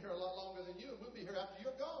said, we've been here a lot longer than you, and we'll be here after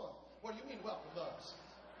you're gone. What do you mean welcome us?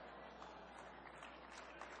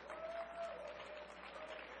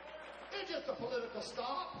 It's just a political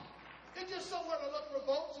stop. It's just somewhere to look for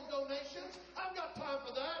votes and donations. I've got time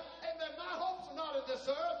for that. Amen. My hopes are not in this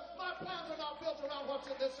earth. My plans are not built around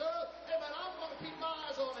what's in this earth. Amen. I'm going to keep my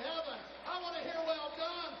eyes on heaven. I want to hear well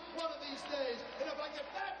done one of these days. And if I get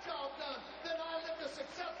that job done, then I lived a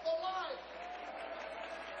successful life.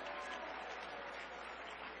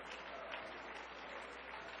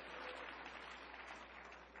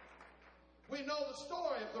 We know the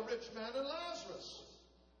story of the rich man and Lazarus.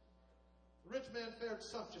 The rich man fared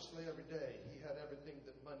sumptuously every day. He had everything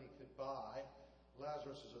that money could buy.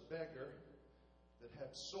 Lazarus is a beggar that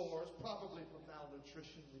had sores, probably from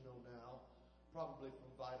malnutrition, we know now, probably from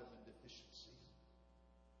vitamin deficiency.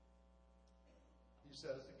 He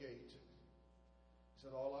sat at the gate. He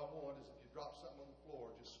said, all I want is if you drop something on the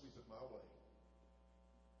floor, just sweep it my way.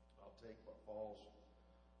 I'll take what falls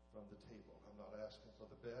from the table. I'm not asking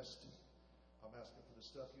for the best. I'm asking for the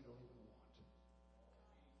stuff you don't even want.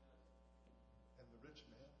 And the rich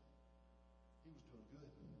man, he was doing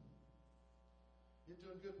good. He was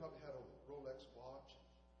doing good, probably had a Rolex watch,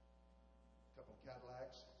 a couple of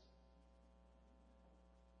Cadillacs,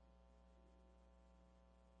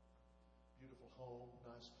 beautiful home,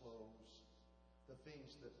 nice clothes, the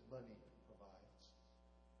things that money provides.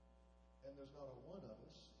 And there's not a one of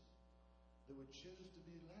us that would choose to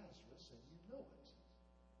be Lazarus, and you know it.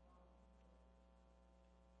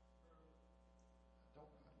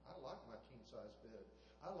 I like my king-size bed.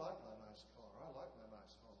 I like my nice car. I like my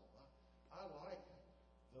nice home. I like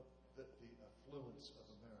the affluence of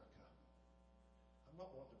America. I'm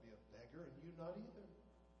not wanting to be a beggar, and you not either.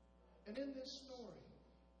 And in this story,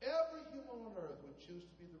 every human on earth would choose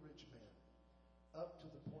to be the rich man up to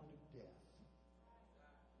the point of death.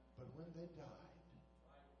 But when they died,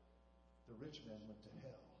 the rich man went to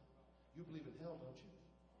hell. You believe in hell, don't you?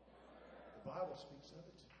 The Bible speaks of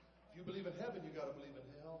it. If you believe in heaven, you got to believe in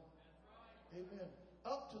hell. Amen.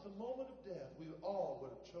 Up to the moment of death, we all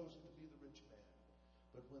would have chosen to be the rich man.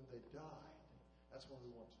 But when they died, that's when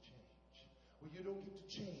we want to change. Well, you don't get to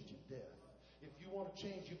change at death. If you want to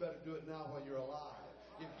change, you better do it now while you're alive.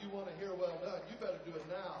 If you want to hear well done, you better do it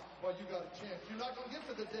now while you got a chance. You're not going to get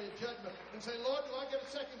to the day of judgment and say, Lord, do I get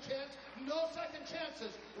a second chance? No second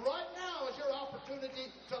chances. Right now is your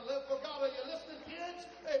opportunity to live for God. Are you listening, kids?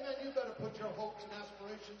 Amen. You better put your hopes and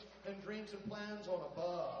aspirations and dreams and plans on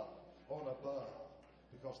above. On above.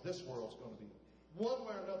 Because this world's going to be, one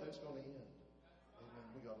way or another, it's going to end. Amen.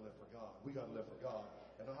 We got to live for God. We got to live for God.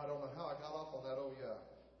 And I don't know how I got off on that. Oh, yeah.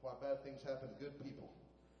 Why bad things happen to good people.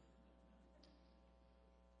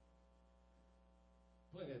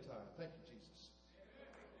 Plenty of time. Thank you, Jesus.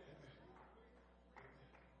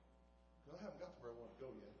 Well, I haven't got to where I want to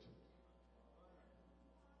go yet.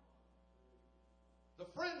 The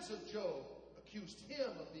friends of Job accused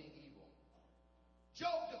him of being evil.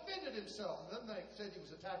 Job defended himself, and then they said he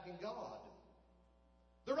was attacking God.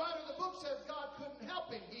 The writer of the book said God couldn't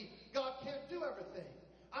help him. God can't do everything.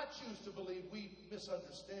 I choose to believe we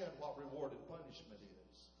misunderstand what reward and punishment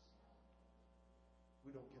is.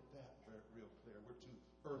 We don't get that real clear. We're too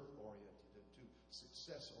earth-oriented and too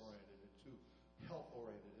success-oriented and too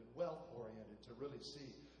health-oriented and wealth-oriented to really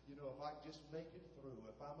see, you know, if I just make it through,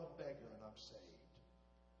 if I'm a beggar and I'm saved,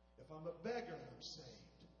 if I'm a beggar and I'm saved,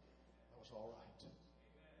 that was all right.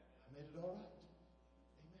 I made it all right.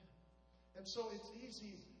 Amen. And so it's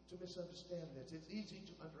easy to misunderstand this. It's easy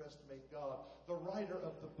to underestimate God. The writer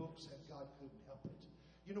of the book said God couldn't help it.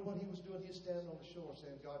 You know what he was doing? He was standing on the shore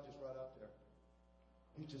saying, God just right out there.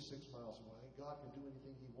 He's just 6 miles away. God can do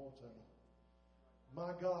anything he wants, honey.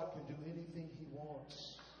 My God can do anything he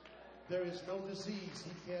wants. There is no disease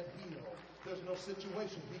he can't heal. There's no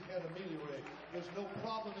situation he can't ameliorate. There's no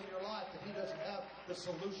problem in your life that he doesn't have the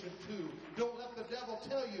solution to. Don't let the devil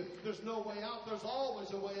tell you there's no way out. There's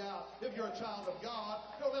always a way out. If if you're a child of God.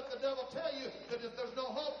 Don't let the devil tell you that if there's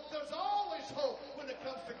no hope, there's always hope when it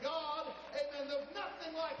comes to God. Amen. There's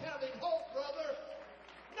nothing like having hope, brother.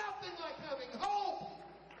 Nothing like having hope.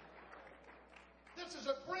 This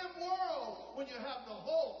is a grim world when you have no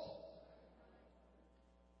hope.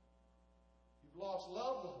 You've lost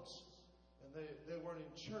loved ones, and they weren't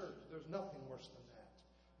in church. There's nothing worse than that.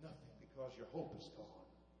 Nothing, because your hope is gone.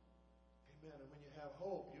 Amen. And when you have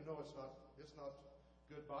hope, you know it's not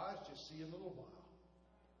goodbye. It's just see you in a little while.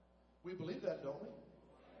 We believe that, don't we?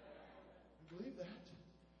 We believe that.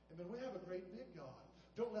 Amen. We have a great big God.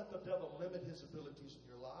 Don't let the devil limit his abilities in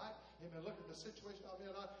your life. Amen. Look at the situation I'm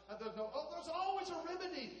in. There's always a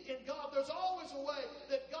remedy in God. There's always a way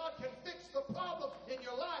that God can fix the problem in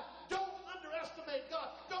your life. Don't underestimate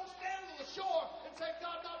God. Don't stand on the shore and say,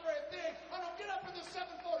 God, not very big. Or don't get up in the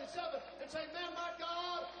 747 and say, man, my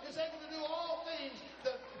God is able to do all things.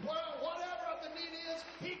 That whatever of the need is,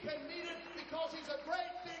 he can meet it because he's a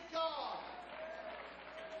great big God.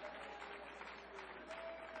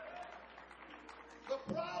 The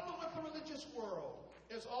problem with the religious world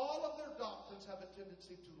is all of their doctrines have a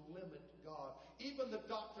tendency to limit God. Even the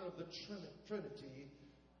doctrine of the Trinity,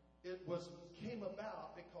 came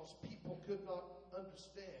about because people could not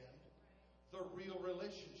understand the real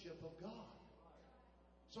relationship of God.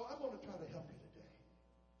 So I'm going to try to help you today.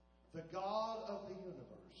 The God of the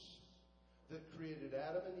universe that created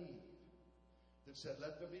Adam and Eve, that said,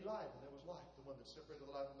 let there be light, and there was light. The one that separated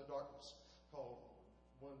the light from the darkness, called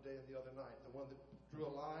one day and the other night. The one that drew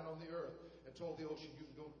a line on the earth and told the ocean, you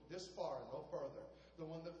can go this far and no further. The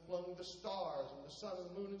one that flung the stars and the sun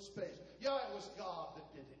and the moon in space. Yeah, it was God that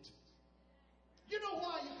did it. You know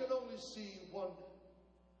why you can only see one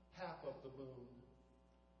half of the moon?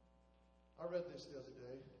 I read this the other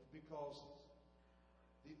day. Because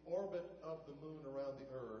the orbit of the moon around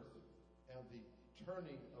the earth and the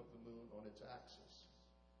turning of the moon on its axis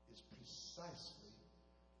is precisely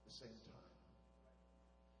the same time.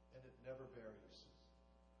 And it never varies.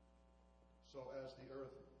 So as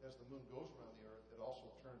the moon goes around the earth, it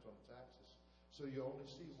also turns on its axis. So you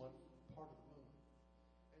only see one part of the moon.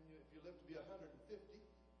 And if you live to be 150,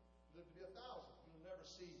 you live to be 1,000. You'll never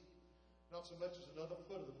see not so much as another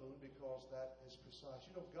foot of the moon, because that is precise.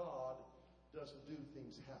 You know, God doesn't do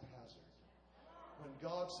things haphazard. When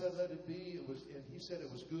God said let it be, and he said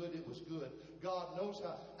it was good, it was good. God knows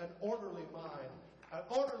how. An orderly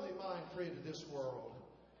mind created this world.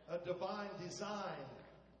 A divine design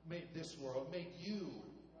made this world, made you.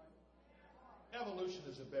 Evolution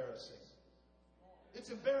is embarrassing. It's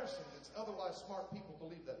embarrassing. Otherwise smart people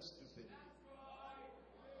believe that stupidity.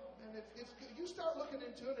 And you start looking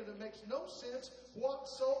into it, and it makes no sense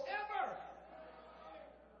whatsoever.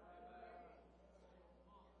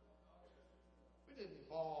 We didn't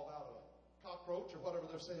evolve out of a cockroach or whatever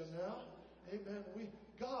they're saying now. Amen.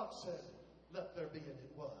 God said, let there be, and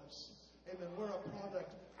it was. Amen. We're a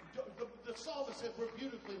product. The psalmist said we're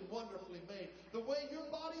beautifully and wonderfully made. The way your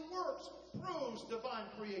body works proves divine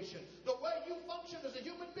creation. The way you function as a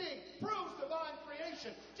human being proves divine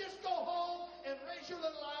creation. Just go home and raise your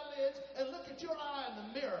little eyelids and look at your eye in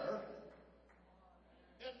the mirror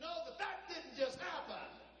and know that didn't just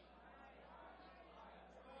happen.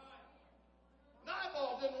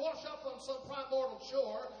 Naibob didn't wash up on some primordial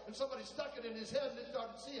shore and somebody stuck it in his head and then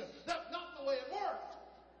started seeing. That's not the way it worked.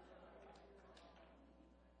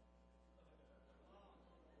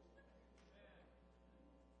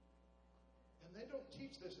 They don't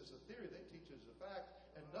teach this as a theory. They teach it as a fact,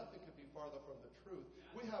 and nothing could be farther from the truth.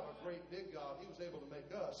 We have a great big God. He was able to make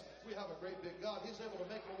us. We have a great big God. He's able to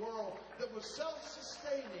make a world that was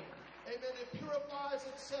self-sustaining. Amen. It purifies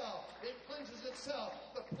itself. It cleanses itself.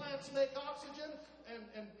 The plants make oxygen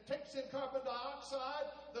and takes in carbon dioxide.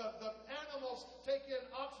 The animals take in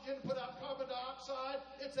oxygen and put out carbon dioxide.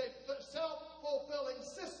 It's a self-fulfilling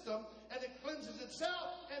system, and it cleanses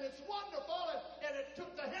itself, and it's wonderful, and it took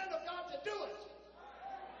the hand of God to do it.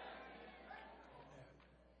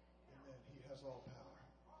 Amen. He has all power.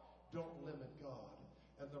 Don't limit God.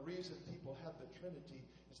 And the reason people have the Trinity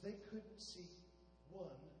is they couldn't see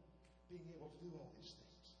one being able to do all these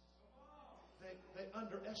things. They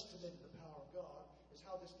underestimated the power of God, is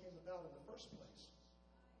how this came about in the first place.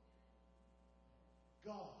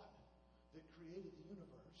 God that created the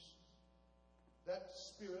universe, that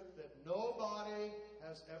spirit that nobody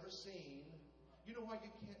has ever seen. You know why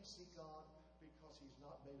you can't see God? Because he's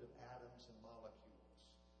not made of atoms and molecules.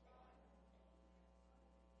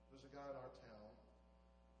 There's a guy in our town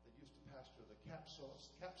that used to pastor the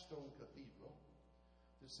Capstone Cathedral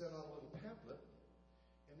that sent out a little pamphlet,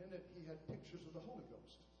 and in it he had pictures of the Holy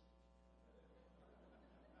Ghost.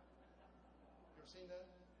 You ever seen that?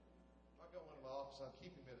 I've got one in my office. I'm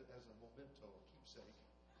keeping it as a memento, a keepsake.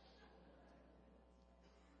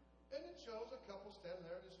 And it shows a couple standing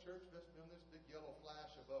there in this church vestibule, this big yellow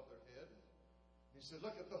flash above their head. And he said,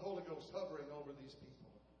 look at the Holy Ghost hovering over these people.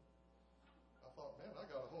 I thought, man, I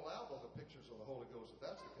got a whole album of pictures of the Holy Ghost if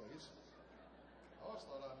that's the case. I always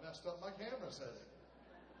thought I messed up my camera setting.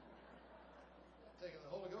 Taking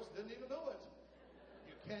the Holy Ghost, didn't even know it.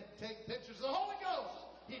 You can't take pictures of the Holy Ghost.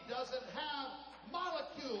 He doesn't have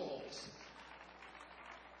molecules.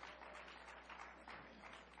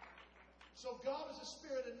 So God is a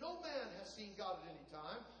spirit, and no man has seen God at any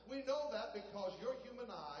time. We know that because your human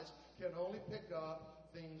eyes can only pick up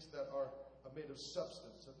things that are made of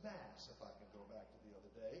substance, of mass, if I can go back to the other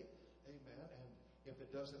day. Amen. And if it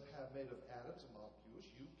doesn't have made of atoms and molecules,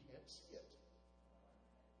 you can't see it.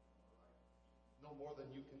 No more than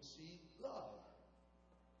you can see love.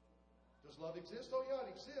 Does love exist? Oh, yeah,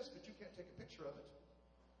 it exists, but you can't take a picture of it.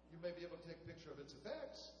 You may be able to take a picture of its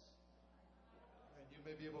effects. And you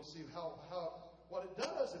may be able to see what it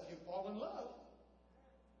does if you fall in love.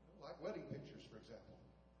 Like wedding pictures, for example.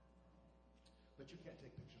 But you can't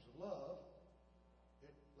take pictures of love.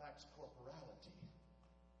 It lacks corporality.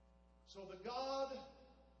 So the God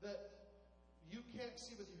that you can't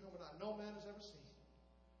see with your human eye, no man has ever seen,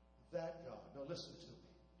 that God. Now listen to me.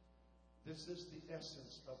 This is the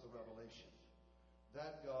essence of the revelation.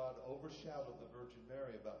 That God overshadowed the Virgin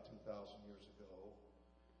Mary about 2,000 years ago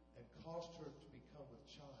and caused her to become with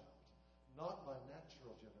child, not by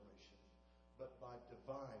natural generation, but by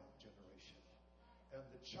divine generation. And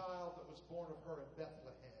the child that was born of her in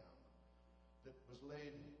Bethlehem, that was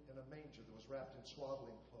laid in a manger, that was wrapped in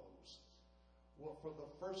swaddling clothes, well, for the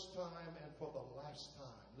first time and for the last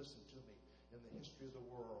time, listen to me, in the history of the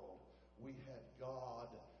world, we had God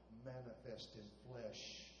manifest in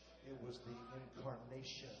flesh. It was the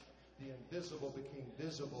incarnation. The invisible became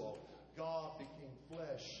visible. God became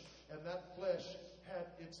flesh. And that flesh had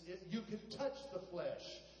you could touch the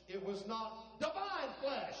flesh. It was not divine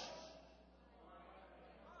flesh.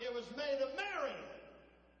 It was made of Mary.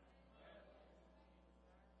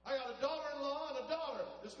 I got a daughter-in-law and a daughter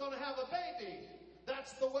that's going to have a baby.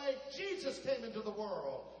 That's the way Jesus came into the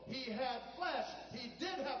world. He had flesh. He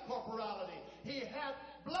did have corporality. He had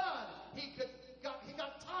blood. He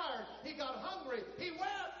got tired. He got hungry. He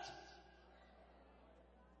wept.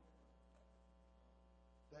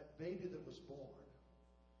 That baby that was born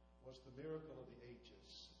was the miracle of the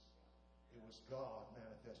ages. It was God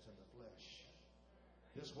manifest in the flesh.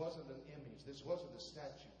 This wasn't an image. This wasn't a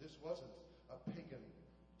statue. This wasn't a pagan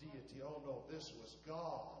deity. Oh no, this was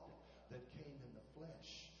God that came in the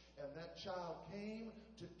flesh. And that child came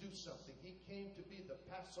to do something. He came to be the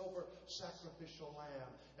Passover sacrificial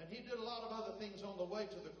lamb. And he did a lot of other things on the way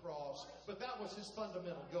to the cross, but that was his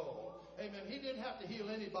fundamental goal. Amen. He didn't have to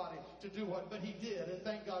heal anybody to do what, but he did, and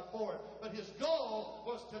thank God for it. But his goal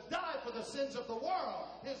was to die for the sins of the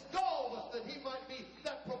world. His goal was that he might be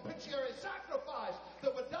that propitiatory sacrifice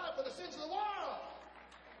that would die for the sins of the world.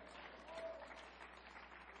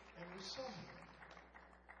 And we saw him.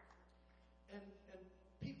 And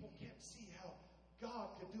people can't see how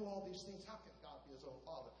God can do all these things. How can God be his own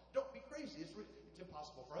Father? Don't be crazy. It's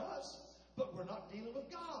impossible for us. But we're not dealing with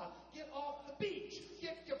God. Get off the beach.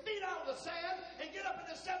 Get your feet out of the sand and get up in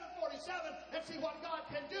the 747 and see what God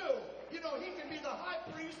can do. You know, he can be the high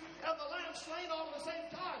priest and the lamb slain all at the same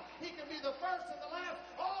time. He can be the first and the last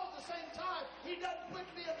all at the same time. He doesn't quit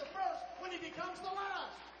being the first when he becomes the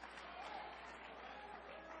last.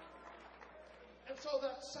 And so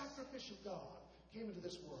that sacrificial God came into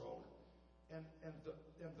this world, and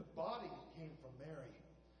the body came from Mary,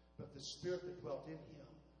 but the spirit that dwelt in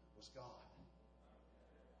him was God.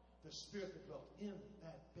 The spirit that dwelt in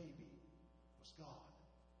that baby was God.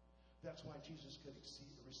 That's why Jesus could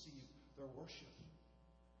receive their worship.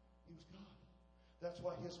 He was God. That's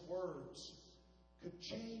why his words could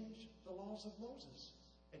change the laws of Moses.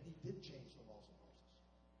 And he did change the laws of Moses.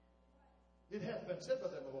 It hath been said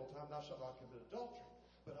by them of old time, thou shalt not commit adultery.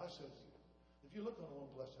 But I said to you, if you look on a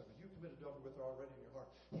woman blessed ever, you commit adultery with her already in your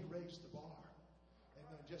heart. He raised the bar.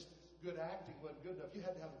 Amen. Just good acting wasn't good enough. You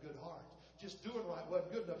had to have a good heart. Just doing right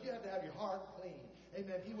wasn't good enough. You had to have your heart clean.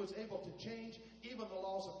 Amen. He was able to change even the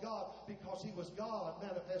laws of God because he was God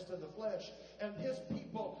manifest in the flesh. And his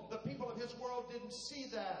people, the people of his world, didn't see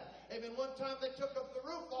that. Amen. One time they took up the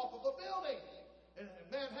roof off of a building. And a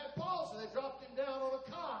man had palsy. They dropped him down on a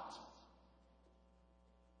cot.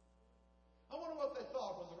 I wonder what they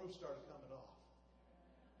thought when the roof started coming off.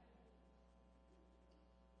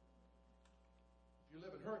 If you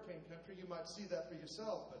live in hurricane country, you might see that for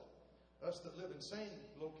yourself, but us that live in sane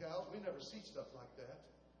locales, we never see stuff like that.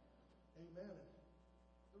 Amen.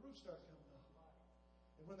 The the roof started coming off.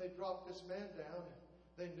 And when they dropped this man down,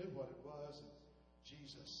 they knew what it was. And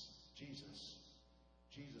Jesus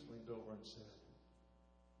leaned over and said,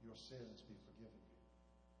 your sins be forgiven you.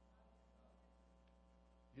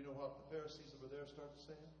 You know what the Pharisees over there started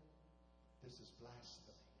saying? This is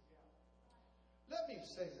blasphemy. Let me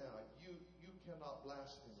say now, you cannot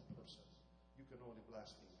blaspheme a person. You can only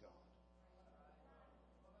blaspheme God.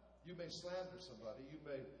 You may slander somebody. You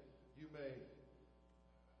may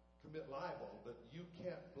commit libel, but you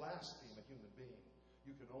can't blaspheme a human being.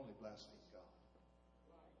 You can only blaspheme God.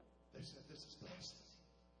 They said, this is blasphemy.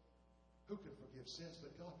 Who could forgive sins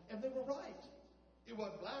but God? And they were right. It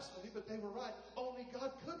wasn't blasphemy, but they were right. Only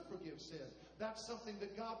God could forgive sin. That's something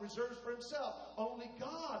that God reserves for himself. Only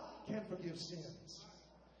God can forgive sins.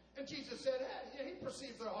 And Jesus said, hey, he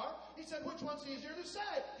perceived their heart. He said, which one's easier to say?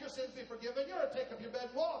 Your sins be forgiven. You're to take up your bed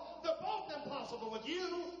and walk. They're both impossible with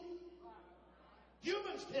you.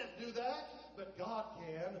 Humans can't do that. But God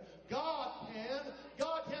can. God can.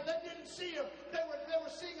 God can. They didn't see him. They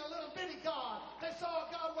were seeing a little bitty God. They saw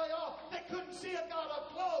a God way off. They couldn't see a God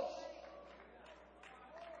up close.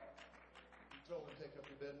 He told him, take up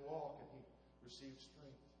your bed and walk, and he received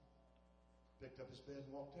strength. Picked up his bed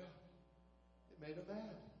and walked out. It made him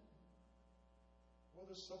mad.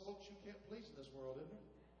 Well, there's some folks you can't please in this world, isn't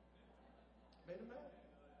there? Made him mad.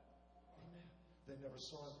 Amen. They never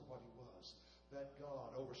saw him for what he was. That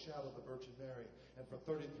God overshadowed the Virgin Mary. And for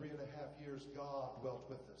 33 and a half years, God dwelt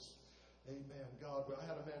with us. Amen. God. I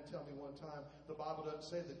had a man tell me one time, the Bible doesn't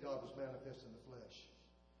say that God was manifest in the flesh.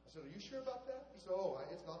 I said, are you sure about that? He said,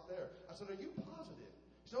 it's not there. I said, are you positive?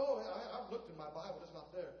 He said, I've looked in my Bible. It's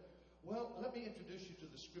not there. Well, let me introduce you to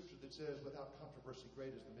the scripture that says, without controversy,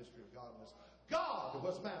 great is the mystery of godliness. God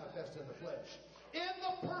was manifest in the flesh. In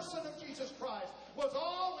the person of Jesus Christ was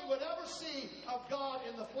all we would ever see of God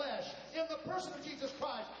in the flesh. In the person of Jesus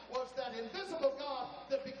Christ was that invisible God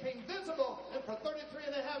that became visible. And for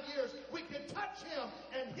 33 and a half years, we could touch him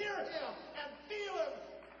and hear him and feel him.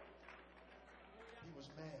 He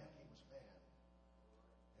was man. He was man.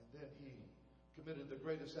 And then he committed the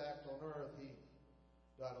greatest act on earth. He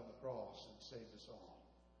died on the cross and saved us all.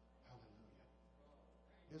 Hallelujah.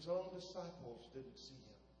 His own disciples didn't see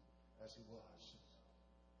him as he was.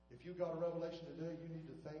 If you got a revelation today, you need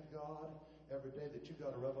to thank God every day that you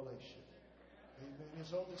got a revelation. Amen.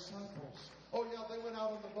 His own disciples. Oh yeah, they went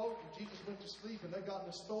out on the boat and Jesus went to sleep and they got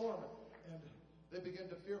in a storm and they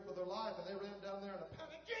began to fear for their life and they ran down there in a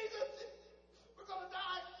panic. Jesus, we're going to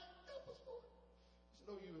die. Help us, Lord. He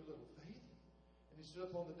said, oh, you little faith. And he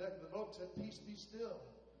stood up on the deck of the boat and said, peace be still.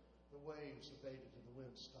 The waves abated and the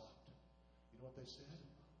wind stopped. You know what they said?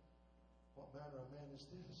 What manner of man is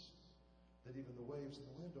this, that even the waves and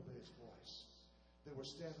the wind obey his voice? They were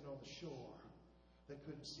standing on the shore. They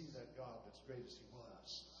couldn't see that God that's great as he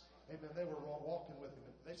was. Amen. They were all walking with him,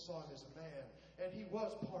 and they saw him as a man. And he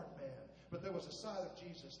was part man. But there was a side of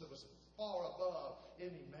Jesus that was far above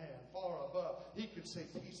any man, far above. He could say,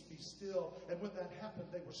 peace be still. And when that happened,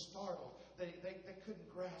 they were startled. They couldn't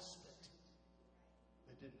grasp it.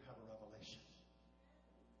 They didn't have a revelation.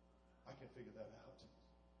 I can figure that out.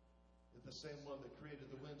 That the same one that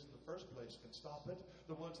created the winds in the first place can stop it.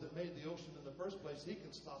 The ones that made the ocean in the first place, he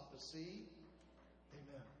can stop the sea.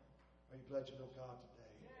 Amen. Are you glad you know God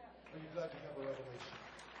today? Are you glad you have a revelation?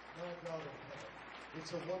 My God in heaven.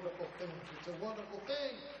 It's a wonderful thing. It's a wonderful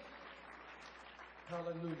thing.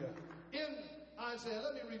 Hallelujah. In Isaiah,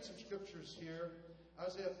 let me read some scriptures here.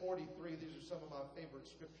 Isaiah 43, these are some of my favorite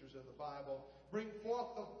scriptures in the Bible. Bring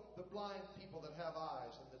forth the blind people that have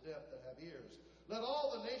eyes and the deaf that have ears. Let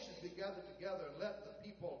all the nations be gathered together and let the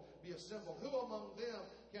people be assembled. Who among them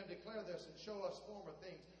can declare this and show us former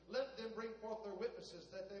things? Let them bring forth their witnesses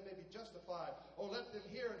that they may be justified. Or let them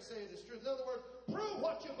hear and say it is true. In other words, prove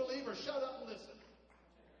what you believe or shut up and listen.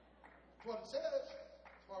 That's what it says,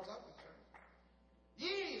 as far as I'm concerned.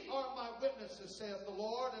 Ye are my witnesses, saith the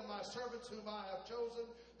Lord, and my servants whom I have chosen,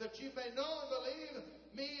 that ye may know and believe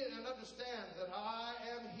me and understand that I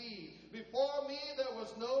am he. Before me there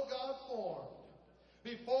was no God formed.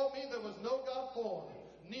 Before me there was no God formed,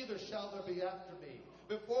 neither shall there be after me.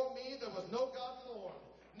 Before me there was no God formed,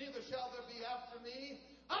 neither shall there be after me.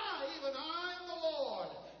 I, even I am the Lord,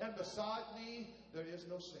 and beside me there is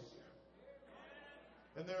no Savior.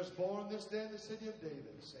 And there is born this day in the city of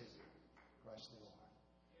David a Savior, Christ the Lord.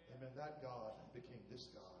 Amen. That God became this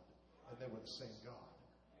God, and they were the same God.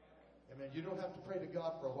 Amen. You don't have to pray to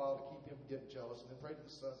God for a while to keep him from getting jealous, and then pray to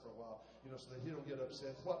the Son for a while, so that he don't get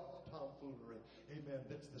upset. What tomfoolery. Amen.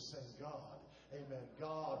 That's the same God. Amen.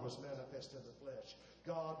 God was manifest in the flesh.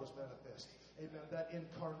 God was manifest. Amen. That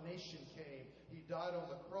incarnation came. He died on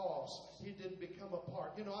the cross. He didn't become a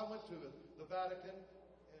part. I went to the Vatican,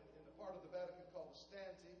 and in the part of the Vatican called the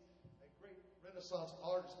Stanzi, a great Renaissance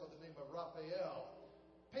artist by the name of Raphael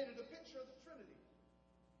painted a picture of the Trinity.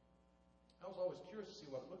 I was always curious to see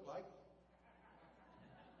what it looked like.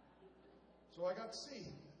 So I got to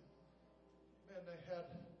see. Man, they had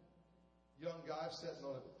a young guy sitting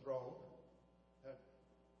on a throne, had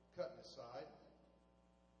cutting his side,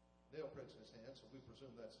 nail prints in his hand, so we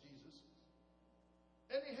presume that's Jesus.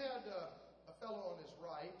 And he had a fellow on his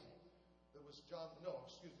right that was on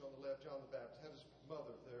the left, John the Baptist. Had his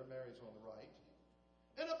mother there, Mary's on the right.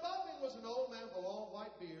 And above him was an old man with a long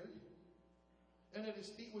white beard, and at his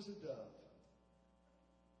feet was a dove.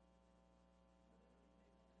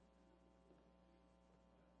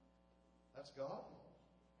 That's God.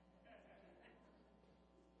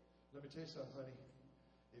 Let me tell you something, honey.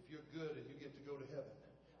 If you're good and you get to go to heaven,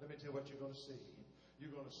 let me tell you what you're going to see. You're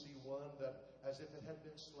going to see one that, as if it had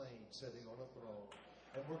been slain, sitting on a throne.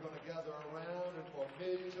 And we're going to gather around, and for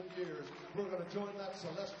millions of years, we're going to join that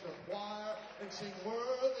celestial choir and sing,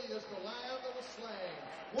 "Worthy is the Lamb that was slain.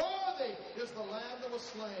 Worthy is the Lamb that was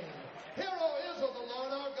slain. Hear, O Israel, the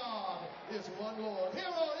Lord our God is one Lord.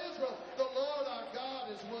 Hear, O Israel, the Lord our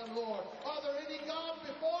God is one Lord. Are there any gods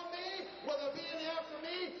before me? Will there be any after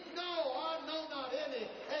me? No, I know not any.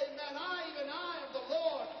 Amen. Even I am the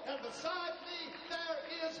Lord, and beside me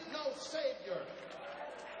there is no Savior."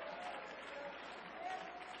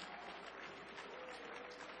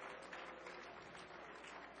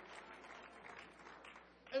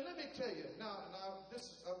 And let me tell you, now I'm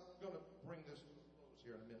going to bring this to a close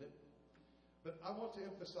here in a minute, but I want to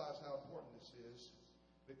emphasize how important this is,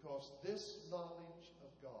 because this knowledge of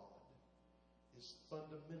God is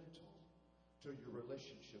fundamental to your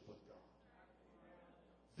relationship with God.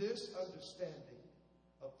 This understanding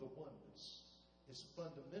of the oneness is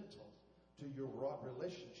fundamental to your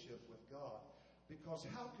relationship with God, because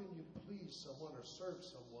how can you please someone or serve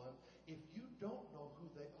someone if you don't know who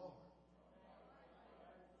they are?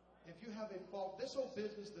 If you have a fault, this whole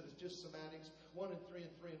business that is just semantics, 1 and 3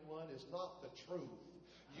 and 3 and 1, is not the truth.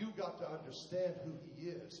 You got to understand who he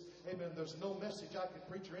is. Amen. There's no message I could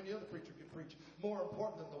preach or any other preacher could preach more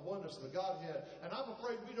important than the oneness of the Godhead. And I'm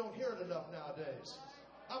afraid we don't hear it enough nowadays.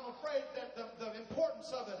 I'm afraid that the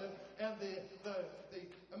importance of it and the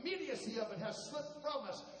immediacy of it has slipped from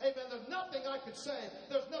us. Amen. There's nothing I could say.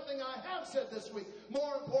 There's nothing I have said this week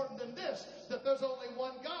more important than this, that there's only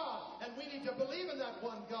one God, and we need to believe in that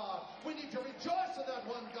one God. We need to rejoice in that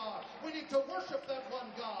one God. We need to worship that one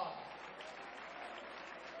God.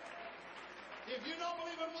 If you don't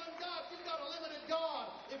believe in one God, you've got a limited God.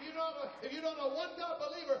 If you're not a one God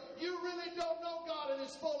believer, you really don't know God in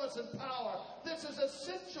his fullness and power. This is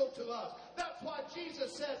essential to us. That's why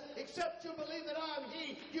Jesus said, "Except you believe that I am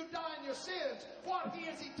he, you die in your sins." What he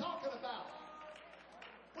is he talking about?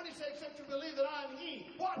 When he said, "Except you believe that I am he,"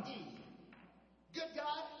 what he? Good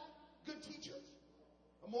guy? Good teacher?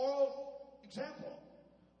 A moral example?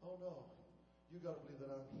 Oh no. You got to believe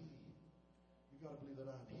that I'm he. You got to believe that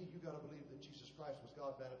I'm he. You got to believe that Jesus Christ was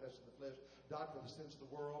God manifest in the flesh, died for the sins of the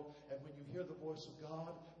world. And when you hear the voice of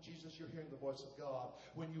God, Jesus, you're hearing the voice of God.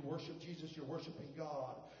 When you worship Jesus, you're worshiping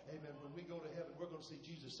God. Amen. When we go to heaven, we're going to see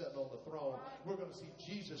Jesus sitting on the throne. We're going to see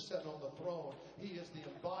Jesus sitting on the throne. He is the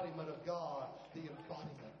embodiment of God, the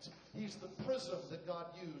embodiment. He's the prism that God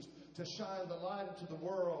used to shine the light into the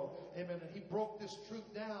world. Amen. And he broke this truth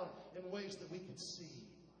down in ways that we could see.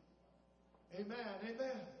 Amen.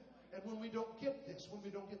 Amen. And when we don't get this,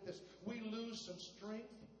 we lose some strength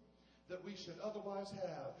that we should otherwise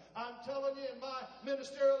have. I'm telling you, in my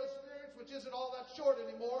ministerial experience, which isn't all that short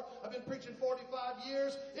anymore, I've been preaching 45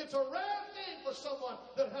 years, it's a rare thing for someone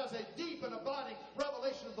that has a deep and abiding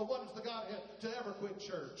revelation of the oneness of the Godhead to ever quit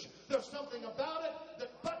church. There's something about it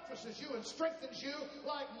that buttresses you and strengthens you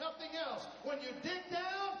like nothing else. When you dig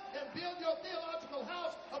down and build your theological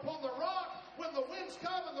house upon the rock, when the winds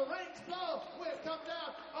come and the rains blow, when it comes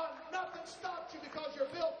down, nothing stops you, because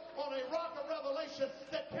you're built on a rock of revelation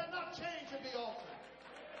that cannot change and be altered.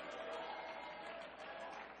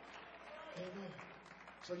 Amen.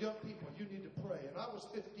 So young people, you need to pray. And I was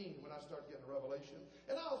 15 when I started getting a revelation.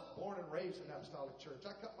 And I was born and raised in an apostolic church.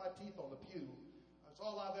 I cut my teeth on the pew. That's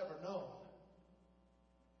all I've ever known.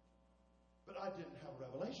 But I didn't have a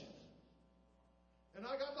revelation. And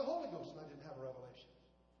I got the Holy Ghost and I didn't have a revelation.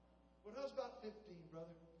 When I was about 15,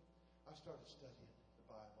 brother, I started studying the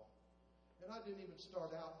Bible. And I didn't even start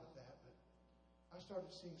out with that, but I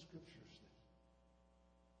started seeing scriptures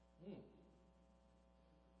that,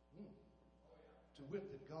 to wit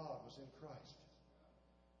that God was in Christ.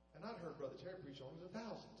 And I'd heard Brother Terry preach on it 1,000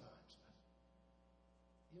 times.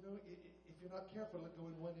 But, you know, if you're not careful, it'll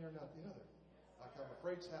go in one ear and out the other. Like I'm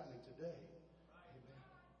afraid it's happening today. Amen.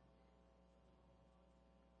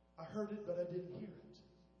 I heard it, but I didn't hear it.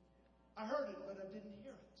 I heard it, but I didn't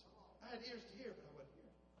hear it. I had ears to hear, but I wouldn't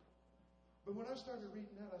hear it. But when I started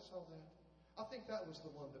reading that, I saw that. I think that was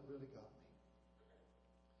the one that really got me.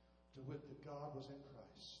 To wit that God was in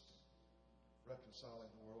Christ,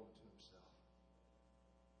 reconciling the world unto himself.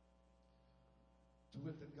 To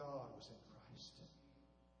wit that God was in Christ.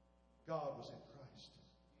 God was in Christ.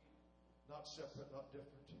 Not separate, not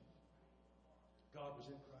different. God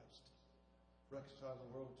was in Christ, reconciling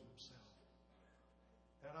the world to himself.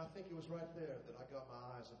 And I think it was right there that I got my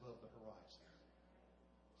eyes above the horizon.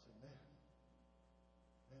 I said, man,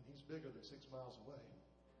 he's bigger than 6 miles away.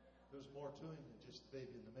 There's more to him than just the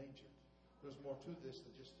baby in the manger. There's more to this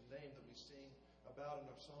than just the name that we sing about in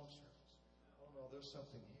our song service. Oh no, there's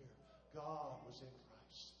something here. God was in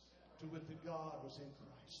Christ. To wit that God was in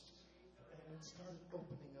Christ. And it started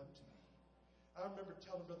opening up to me. I remember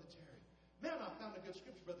telling Brother Terry, man, I found a good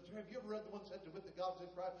scripture, Brother Terry. Have you ever read the one that said, to wit that God was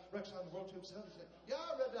in Christ, reconciling the world to himself? He said, yeah,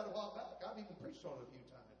 I read that a while back. I've even preached on it a few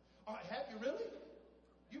times. All right, have you really?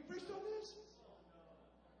 You preached on this?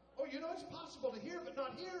 Oh, you know, it's possible to hear but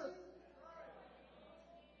not hear.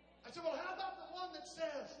 I said, well, how about the one that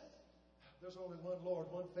says, there's only one Lord,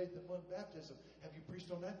 one faith, and one baptism? Have you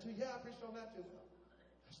preached on that too? Yeah, I preached on that too. Well,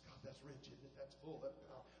 that's rich, isn't it? That's full. That's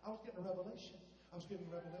powerful. I was getting a revelation.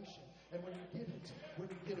 And when you get it,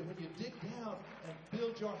 when you dig down and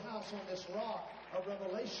build your house on this rock of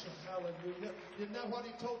revelation, hallelujah. Isn't that what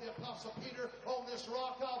he told the Apostle Peter? On this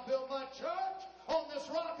rock I'll build my church. On this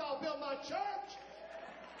rock I'll build my church.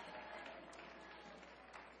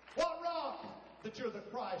 What rock? That you're the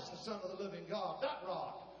Christ, the Son of the living God. That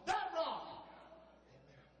rock. That rock.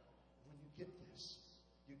 Amen. When you get this,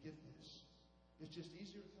 it's just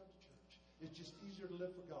easier to come to church. It's just easier to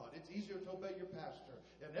live for God. It's easier to obey your pastor.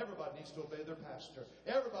 And everybody needs to obey their pastor.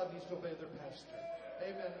 Everybody needs to obey their pastor.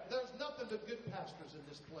 Amen. There's nothing but good pastors in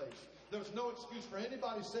this place. There's no excuse for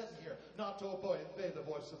anybody sitting here not to obey the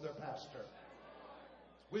voice of their pastor.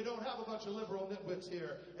 We don't have a bunch of liberal nitwits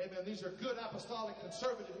here. Amen. These are good apostolic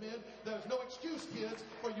conservative men. There's no excuse, kids,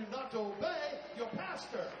 for you not to obey your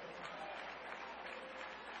pastor.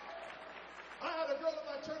 I had a girl at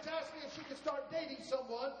my church ask me if she could start dating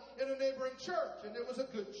someone in a neighboring church. And it was a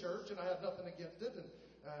good church, and I had nothing against it.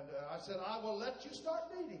 And I said, I will let you start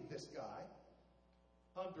dating this guy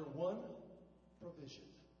under one provision.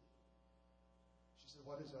 She said,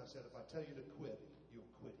 what is it? I said, if I tell you to quit, you'll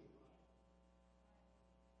quit him.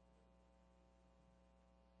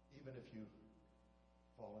 Even if you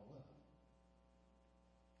fall in love.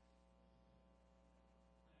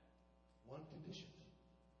 One condition.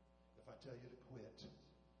 If I tell you to quit, you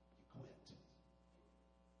quit.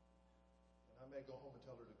 And I may go home and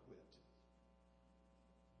tell her to quit.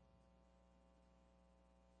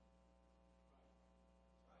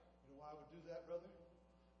 You know why I would do that, brother?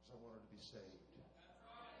 Because I want her to be saved.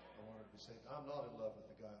 I want her to be saved. I'm not in love with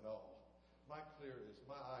the guy at all. My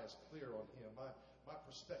eye is clear on him. My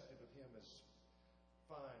perspective of him is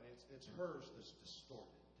fine. It's hers that's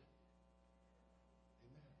distorted.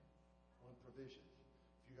 Amen. One provision.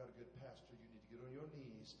 If you got a good pastor, you need to get on your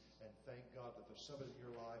knees and thank God that there's somebody in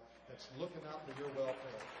your life that's looking out for your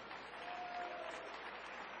welfare.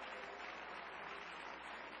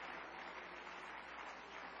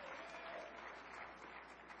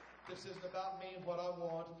 This isn't about me and what I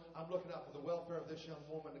want. I'm looking out for the welfare of this young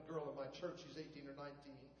woman, a girl in my church. She's 18 or 19.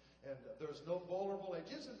 And there's no vulnerable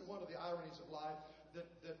age. Isn't it one of the ironies of life that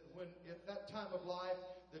when at that time of life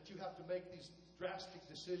that you have to make these drastic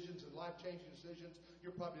decisions and life-changing decisions,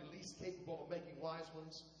 you're probably least capable of making wise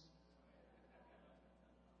ones?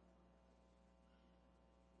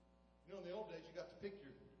 You know, in the old days, you got to pick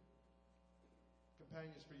your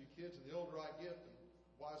companions for your kids, and the older I get, the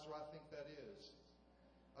wiser I think that is.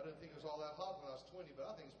 I didn't think it was all that hot when I was 20, but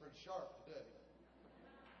I think it's pretty sharp today.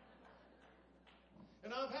 And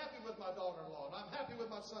I'm happy with my daughter-in-law, and I'm happy with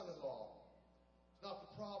my son-in-law. It's not the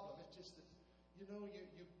problem. It's just that, you know, you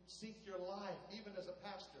sink your life, even as a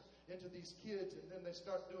pastor, into these kids, and then they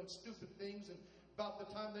start doing stupid things, and about the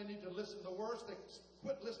time they need to listen the worst, they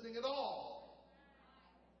quit listening at all.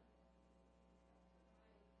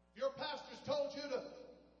 If your pastor's told you to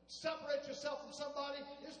separate yourself from somebody,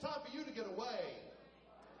 it's time for you to get away.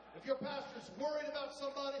 If your pastor's worried about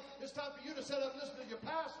somebody, it's time for you to sit up and listen to your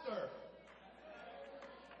pastor.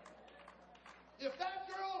 If that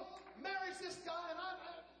girl marries this guy, and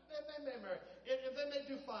they may marry, and they may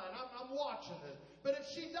do fine. I'm watching it. But if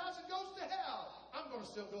she doesn't, goes to hell. I'm going to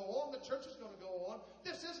still go on. The church is going to go on.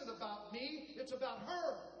 This isn't about me. It's about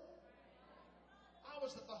her. I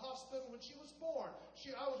was at the hospital when she was born.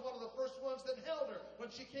 I was one of the first ones that held her when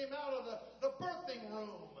she came out of the birthing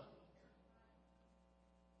room.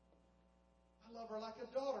 I love her like a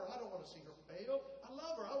daughter. I don't want to see her fail. I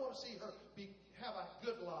love her. I want to see her have a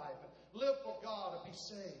good life and live for God and be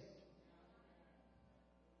saved.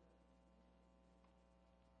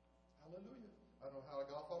 Hallelujah. I don't know how I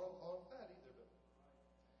got off on that either, but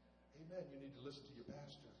amen. You need to listen to your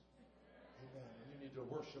pastor. Amen. And you need to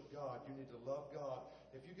worship God. You need to love God.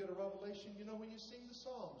 If you get a revelation, you know when you sing the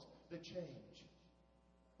Psalms, they change.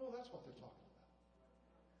 Oh, that's what they're talking about.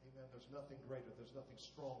 Amen. There's nothing greater. There's nothing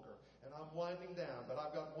stronger. And I'm winding down, but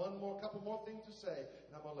I've got couple more things to say,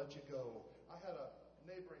 and I'm going to let you go. I had a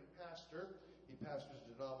neighboring pastor. He pastors a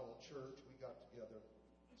denominational church. We got together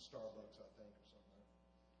at Starbucks, I think, or somewhere.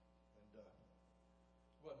 And it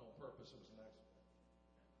wasn't on purpose. It was an accident.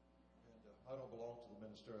 And I don't belong to the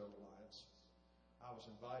Ministerial Alliance. I was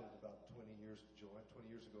invited about 20 years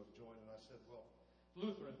ago to join, and I said, well,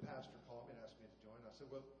 Lutheran pastor called me and asked me to join. I said,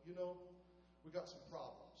 well, we got some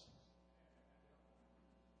problems.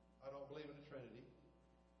 I don't believe in the Trinity.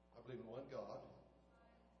 I believe in one God.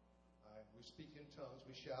 We speak in tongues.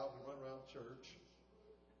 We shout. We run around church.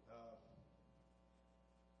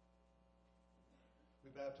 We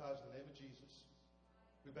baptize in the name of Jesus.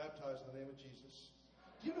 We baptize in the name of Jesus.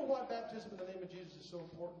 Do you know why baptism in the name of Jesus is so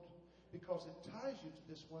important? Because it ties you to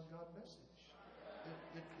this one God message.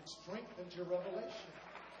 It strengthens your revelation.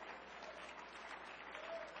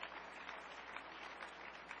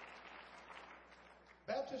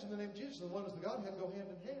 Baptism in the name of Jesus and the one as the Godhead go hand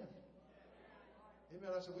in hand.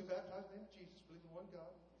 Amen. I said, we baptize in the name of Jesus, believe in one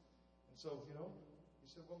God. And so, he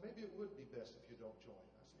said, well, maybe it would be best if you don't join.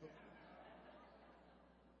 I said, okay.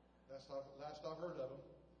 Last I've heard of them.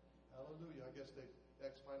 Hallelujah. I guess they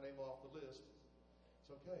X'd my name off the list.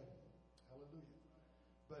 It's okay. Hallelujah.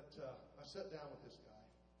 But I sat down with this guy,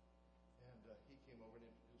 and he came over and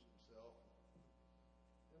introduced himself.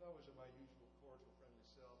 And I was in my usual cordial, friendly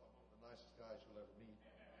self. I'm one of the nicest guys you'll ever meet.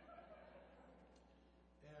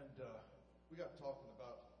 And we got talking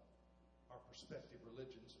about our prospective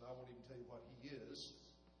religions, and I won't even tell you what he is.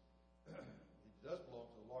 He does belong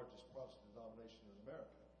to the largest Protestant denomination in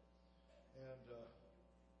America. And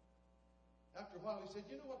after a while, he said,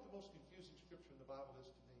 you know what the most confusing scripture in the Bible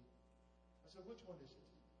is to me? I said, which one is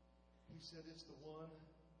it? He said, it's the one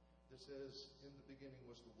that says, in the beginning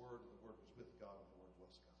was the Word, and the Word was with God, and the Word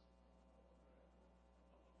was God.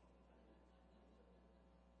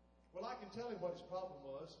 Well, I can tell him what his problem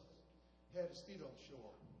was. He had his feet on the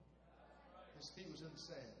shore. His feet was in the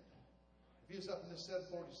sand. If he was up in this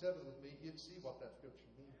 747 with me, he'd see what that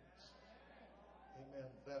scripture means. Amen.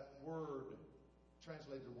 That word,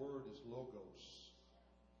 translated word, is logos.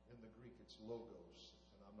 In the Greek, it's logos.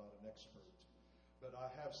 And I'm not an expert. But I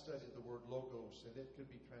have studied the word logos, and it could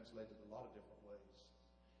be translated a lot of different ways.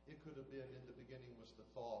 It could have been, in the beginning was the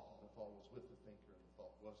thought, and the thought was with the thinker, and the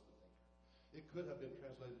thought was the thinker. It could have been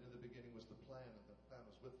translated, in the beginning was the plan, and the plan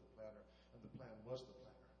was with the planner, and the plan was the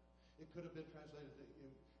planner. It could have been translated,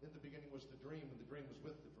 in the beginning was the dream, and the dream was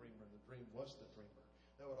with the dreamer, and the dream was the dreamer.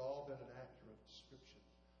 That would all been an accurate description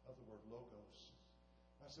of the word logos.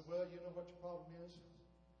 I said, well, you know what your problem is?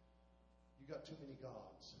 You got too many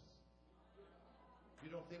gods. You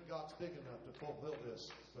don't think God's big enough to fulfill this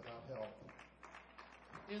without help.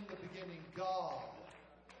 In the beginning, God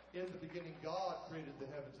created the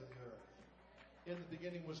heavens and the earth. In the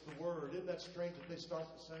beginning was the Word. Isn't that strange that they start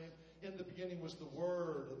the same? In the beginning was the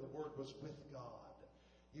Word, and the Word was with God.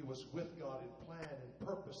 He was with God in plan and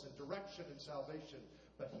purpose and direction and salvation,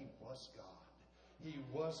 but He was God. He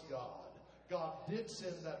was God. God did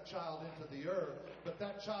send that child into the earth, but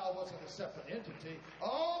that child wasn't a separate entity.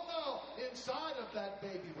 Oh no! Inside of that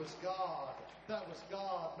baby was God. That was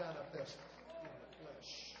God manifest in the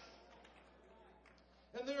flesh.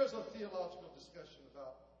 And there is a theological discussion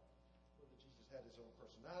about whether Jesus had his own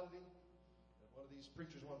personality. And one of these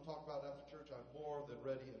preachers want to talk about after church. I'm more than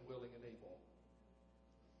ready and willing and able.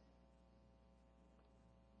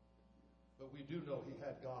 But we do know he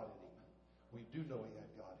had God in him. We do know he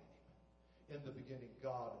had God in him. In the beginning,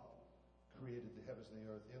 God created the heavens and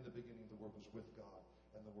the earth. In the beginning, the Word was with God,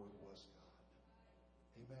 and the Word was God.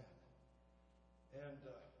 Amen. And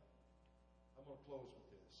I'm going to close with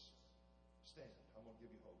this. Stand. I'm going to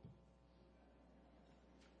give you hope.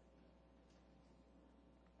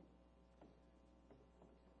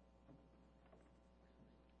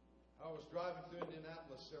 I was driving through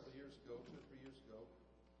Indianapolis several years ago, 2 or 3 years ago.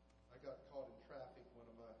 I got caught in traffic, one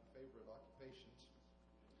of my favorite occupations.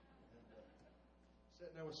 And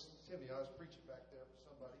sitting there with Timmy, I was preaching back there for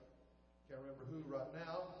somebody. Can't remember who right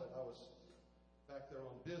now, but I was back there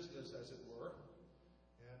on business, as it were.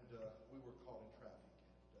 And we were caught in traffic.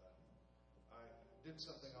 And I did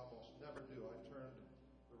something I almost never do. I turned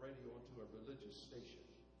the radio into a religious station.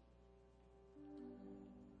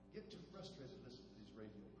 Get too frustrated to listen to these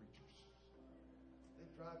radio preachers. They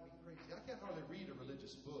drive me crazy. I can't hardly read a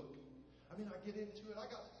religious book. I mean, I get into it. I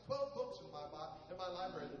got 12 books in my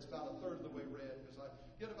library that's about a third of the way read, because I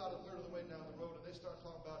get about a third of the way down the road and they start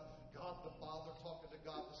talking about God the Father talking to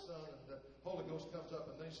God the Son, and the Holy Ghost comes up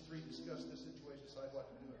and these three discuss this situation, decide what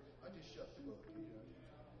to do. I just shut the book. You know?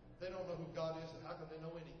 They don't know who God is, and how can they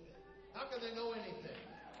know anything? How can they know anything?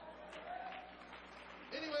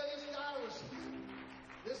 Anyway,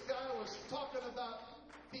 this guy was talking about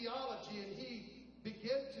theology, and he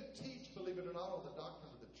began to teach, believe it or not, on the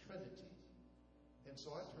doctrine of the Trinity. And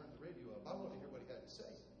so I turned the radio up. I wanted to hear what he had to say,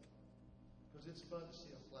 because it's fun to see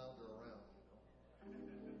him flounder around, you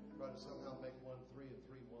know, try to somehow make 1 3 and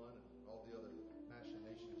 3 1 and all the other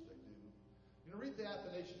machinations they do. You know, read the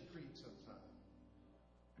Athanasian Creed sometime.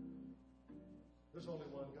 There's only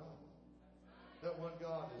one God. That one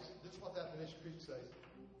God is, this is what the Athanasian Creed says: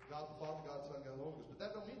 God the Father, God the Son, God the Holy Ghost. But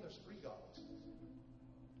that don't mean there's 3 gods.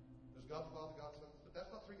 There's God the Father, God the Son, but that's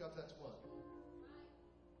not 3 gods, that's one.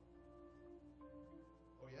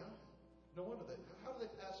 Oh yeah? No wonder they, how do they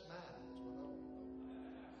pass math? That's what I don't know.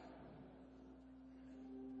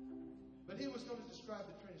 But he was going to describe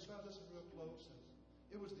the Trinity, so I listened real close, and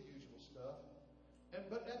it was the usual stuff.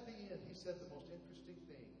 But at the end, he said the most interesting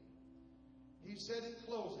thing. He said in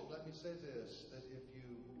closing, let me say this, that if you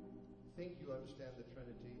think you understand the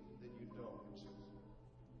Trinity, then you don't.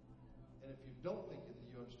 And if you don't think that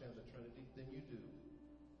you understand the Trinity, then you do.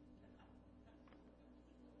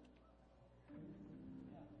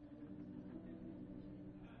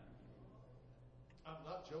 I'm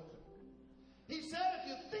not joking. He said if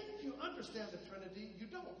you think you understand the Trinity, you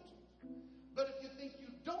don't. But if you think you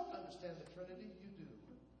don't understand the Trinity, you do.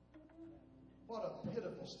 What a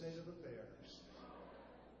pitiful state of affairs.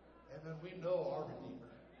 And then we know our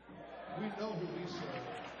Redeemer. We know who we serve.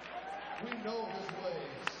 We know His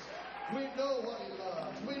ways. We know what He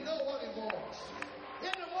loves. We know what He wants.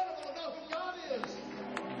 Isn't it wonderful to know who God is?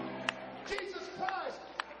 Jesus Christ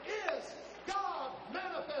is God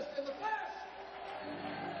manifest in the flesh.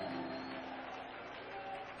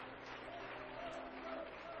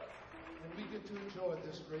 And we get to enjoy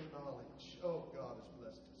this great knowledge. Oh, God has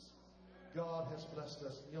blessed us. God has blessed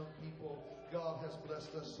us, young people. God has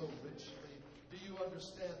blessed us so richly. Do you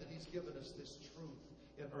understand that He's given us this truth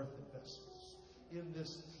in earthen vessels? In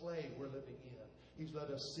this clay we're living in. He's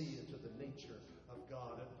let us see into the nature of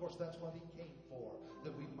God. And of course, that's what He came for,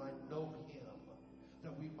 that we might know Him.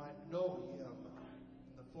 That we might know Him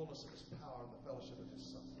in the fullness of His power and the fellowship of His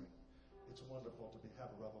suffering. It's wonderful to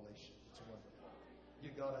have a revelation. It's wonderful.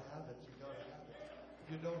 You got to have it. You got to have it. If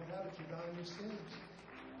you don't have it, you die in your sins.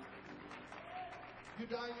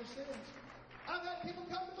 You die in your sins. I've had people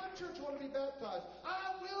come to my church who want to be baptized.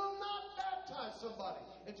 I will not baptize somebody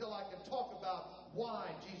until I can talk about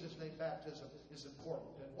why Jesus' name baptism is important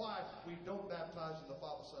and why we don't baptize in the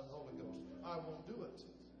Father, Son, and Holy Ghost. I won't do it.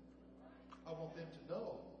 I want them to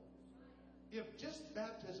know. If just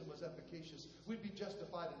baptism was efficacious, we'd be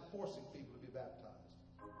justified in forcing people to be baptized.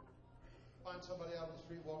 Find somebody out on the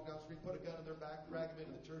street, walk down the street, put a gun in their back, drag them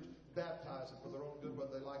into the church, baptize them for their own good,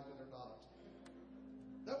 whether they liked it or not.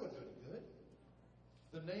 That wouldn't do any good.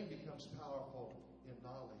 The name becomes powerful in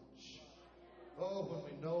knowledge. Oh, when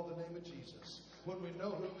we know the name of Jesus, when we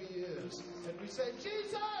know who He is, and we say,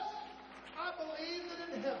 Jesus, I believe that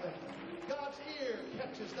in heaven, God's ear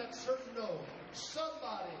catches that certain note.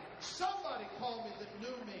 Somebody called me that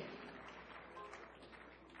knew me.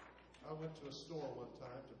 I went to a store one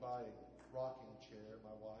time to buy a rocking chair.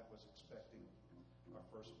 My wife was expecting our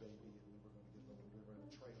first baby, and we were in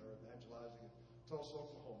a trailer evangelizing in Tulsa,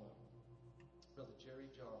 Oklahoma. Brother Jerry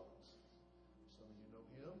Jarvis. Some of you know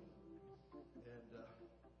him. And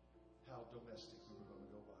how domestic we were going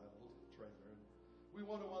to go buy a little trailer. And we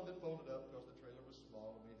wanted one that folded up because the trailer was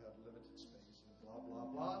small and we had limited space and blah, blah,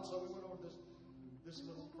 blah. And so we went over to this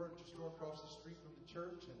little furniture store across the street from the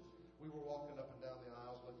church, and we were walking up and down the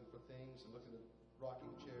aisles looking for things and looking at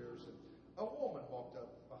rocking chairs. And a woman walked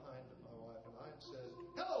up behind my wife and I and said,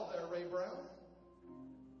 "Hello there, Ray Brown."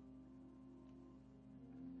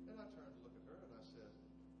 And I turned to look at her and I said,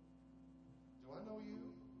 "Do I know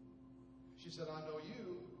you?" She said, "I know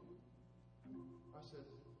you." I said,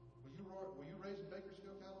 were you raised in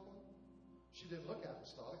Bakersfield, California?" She didn't look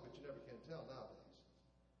apostolic, but you never can tell now.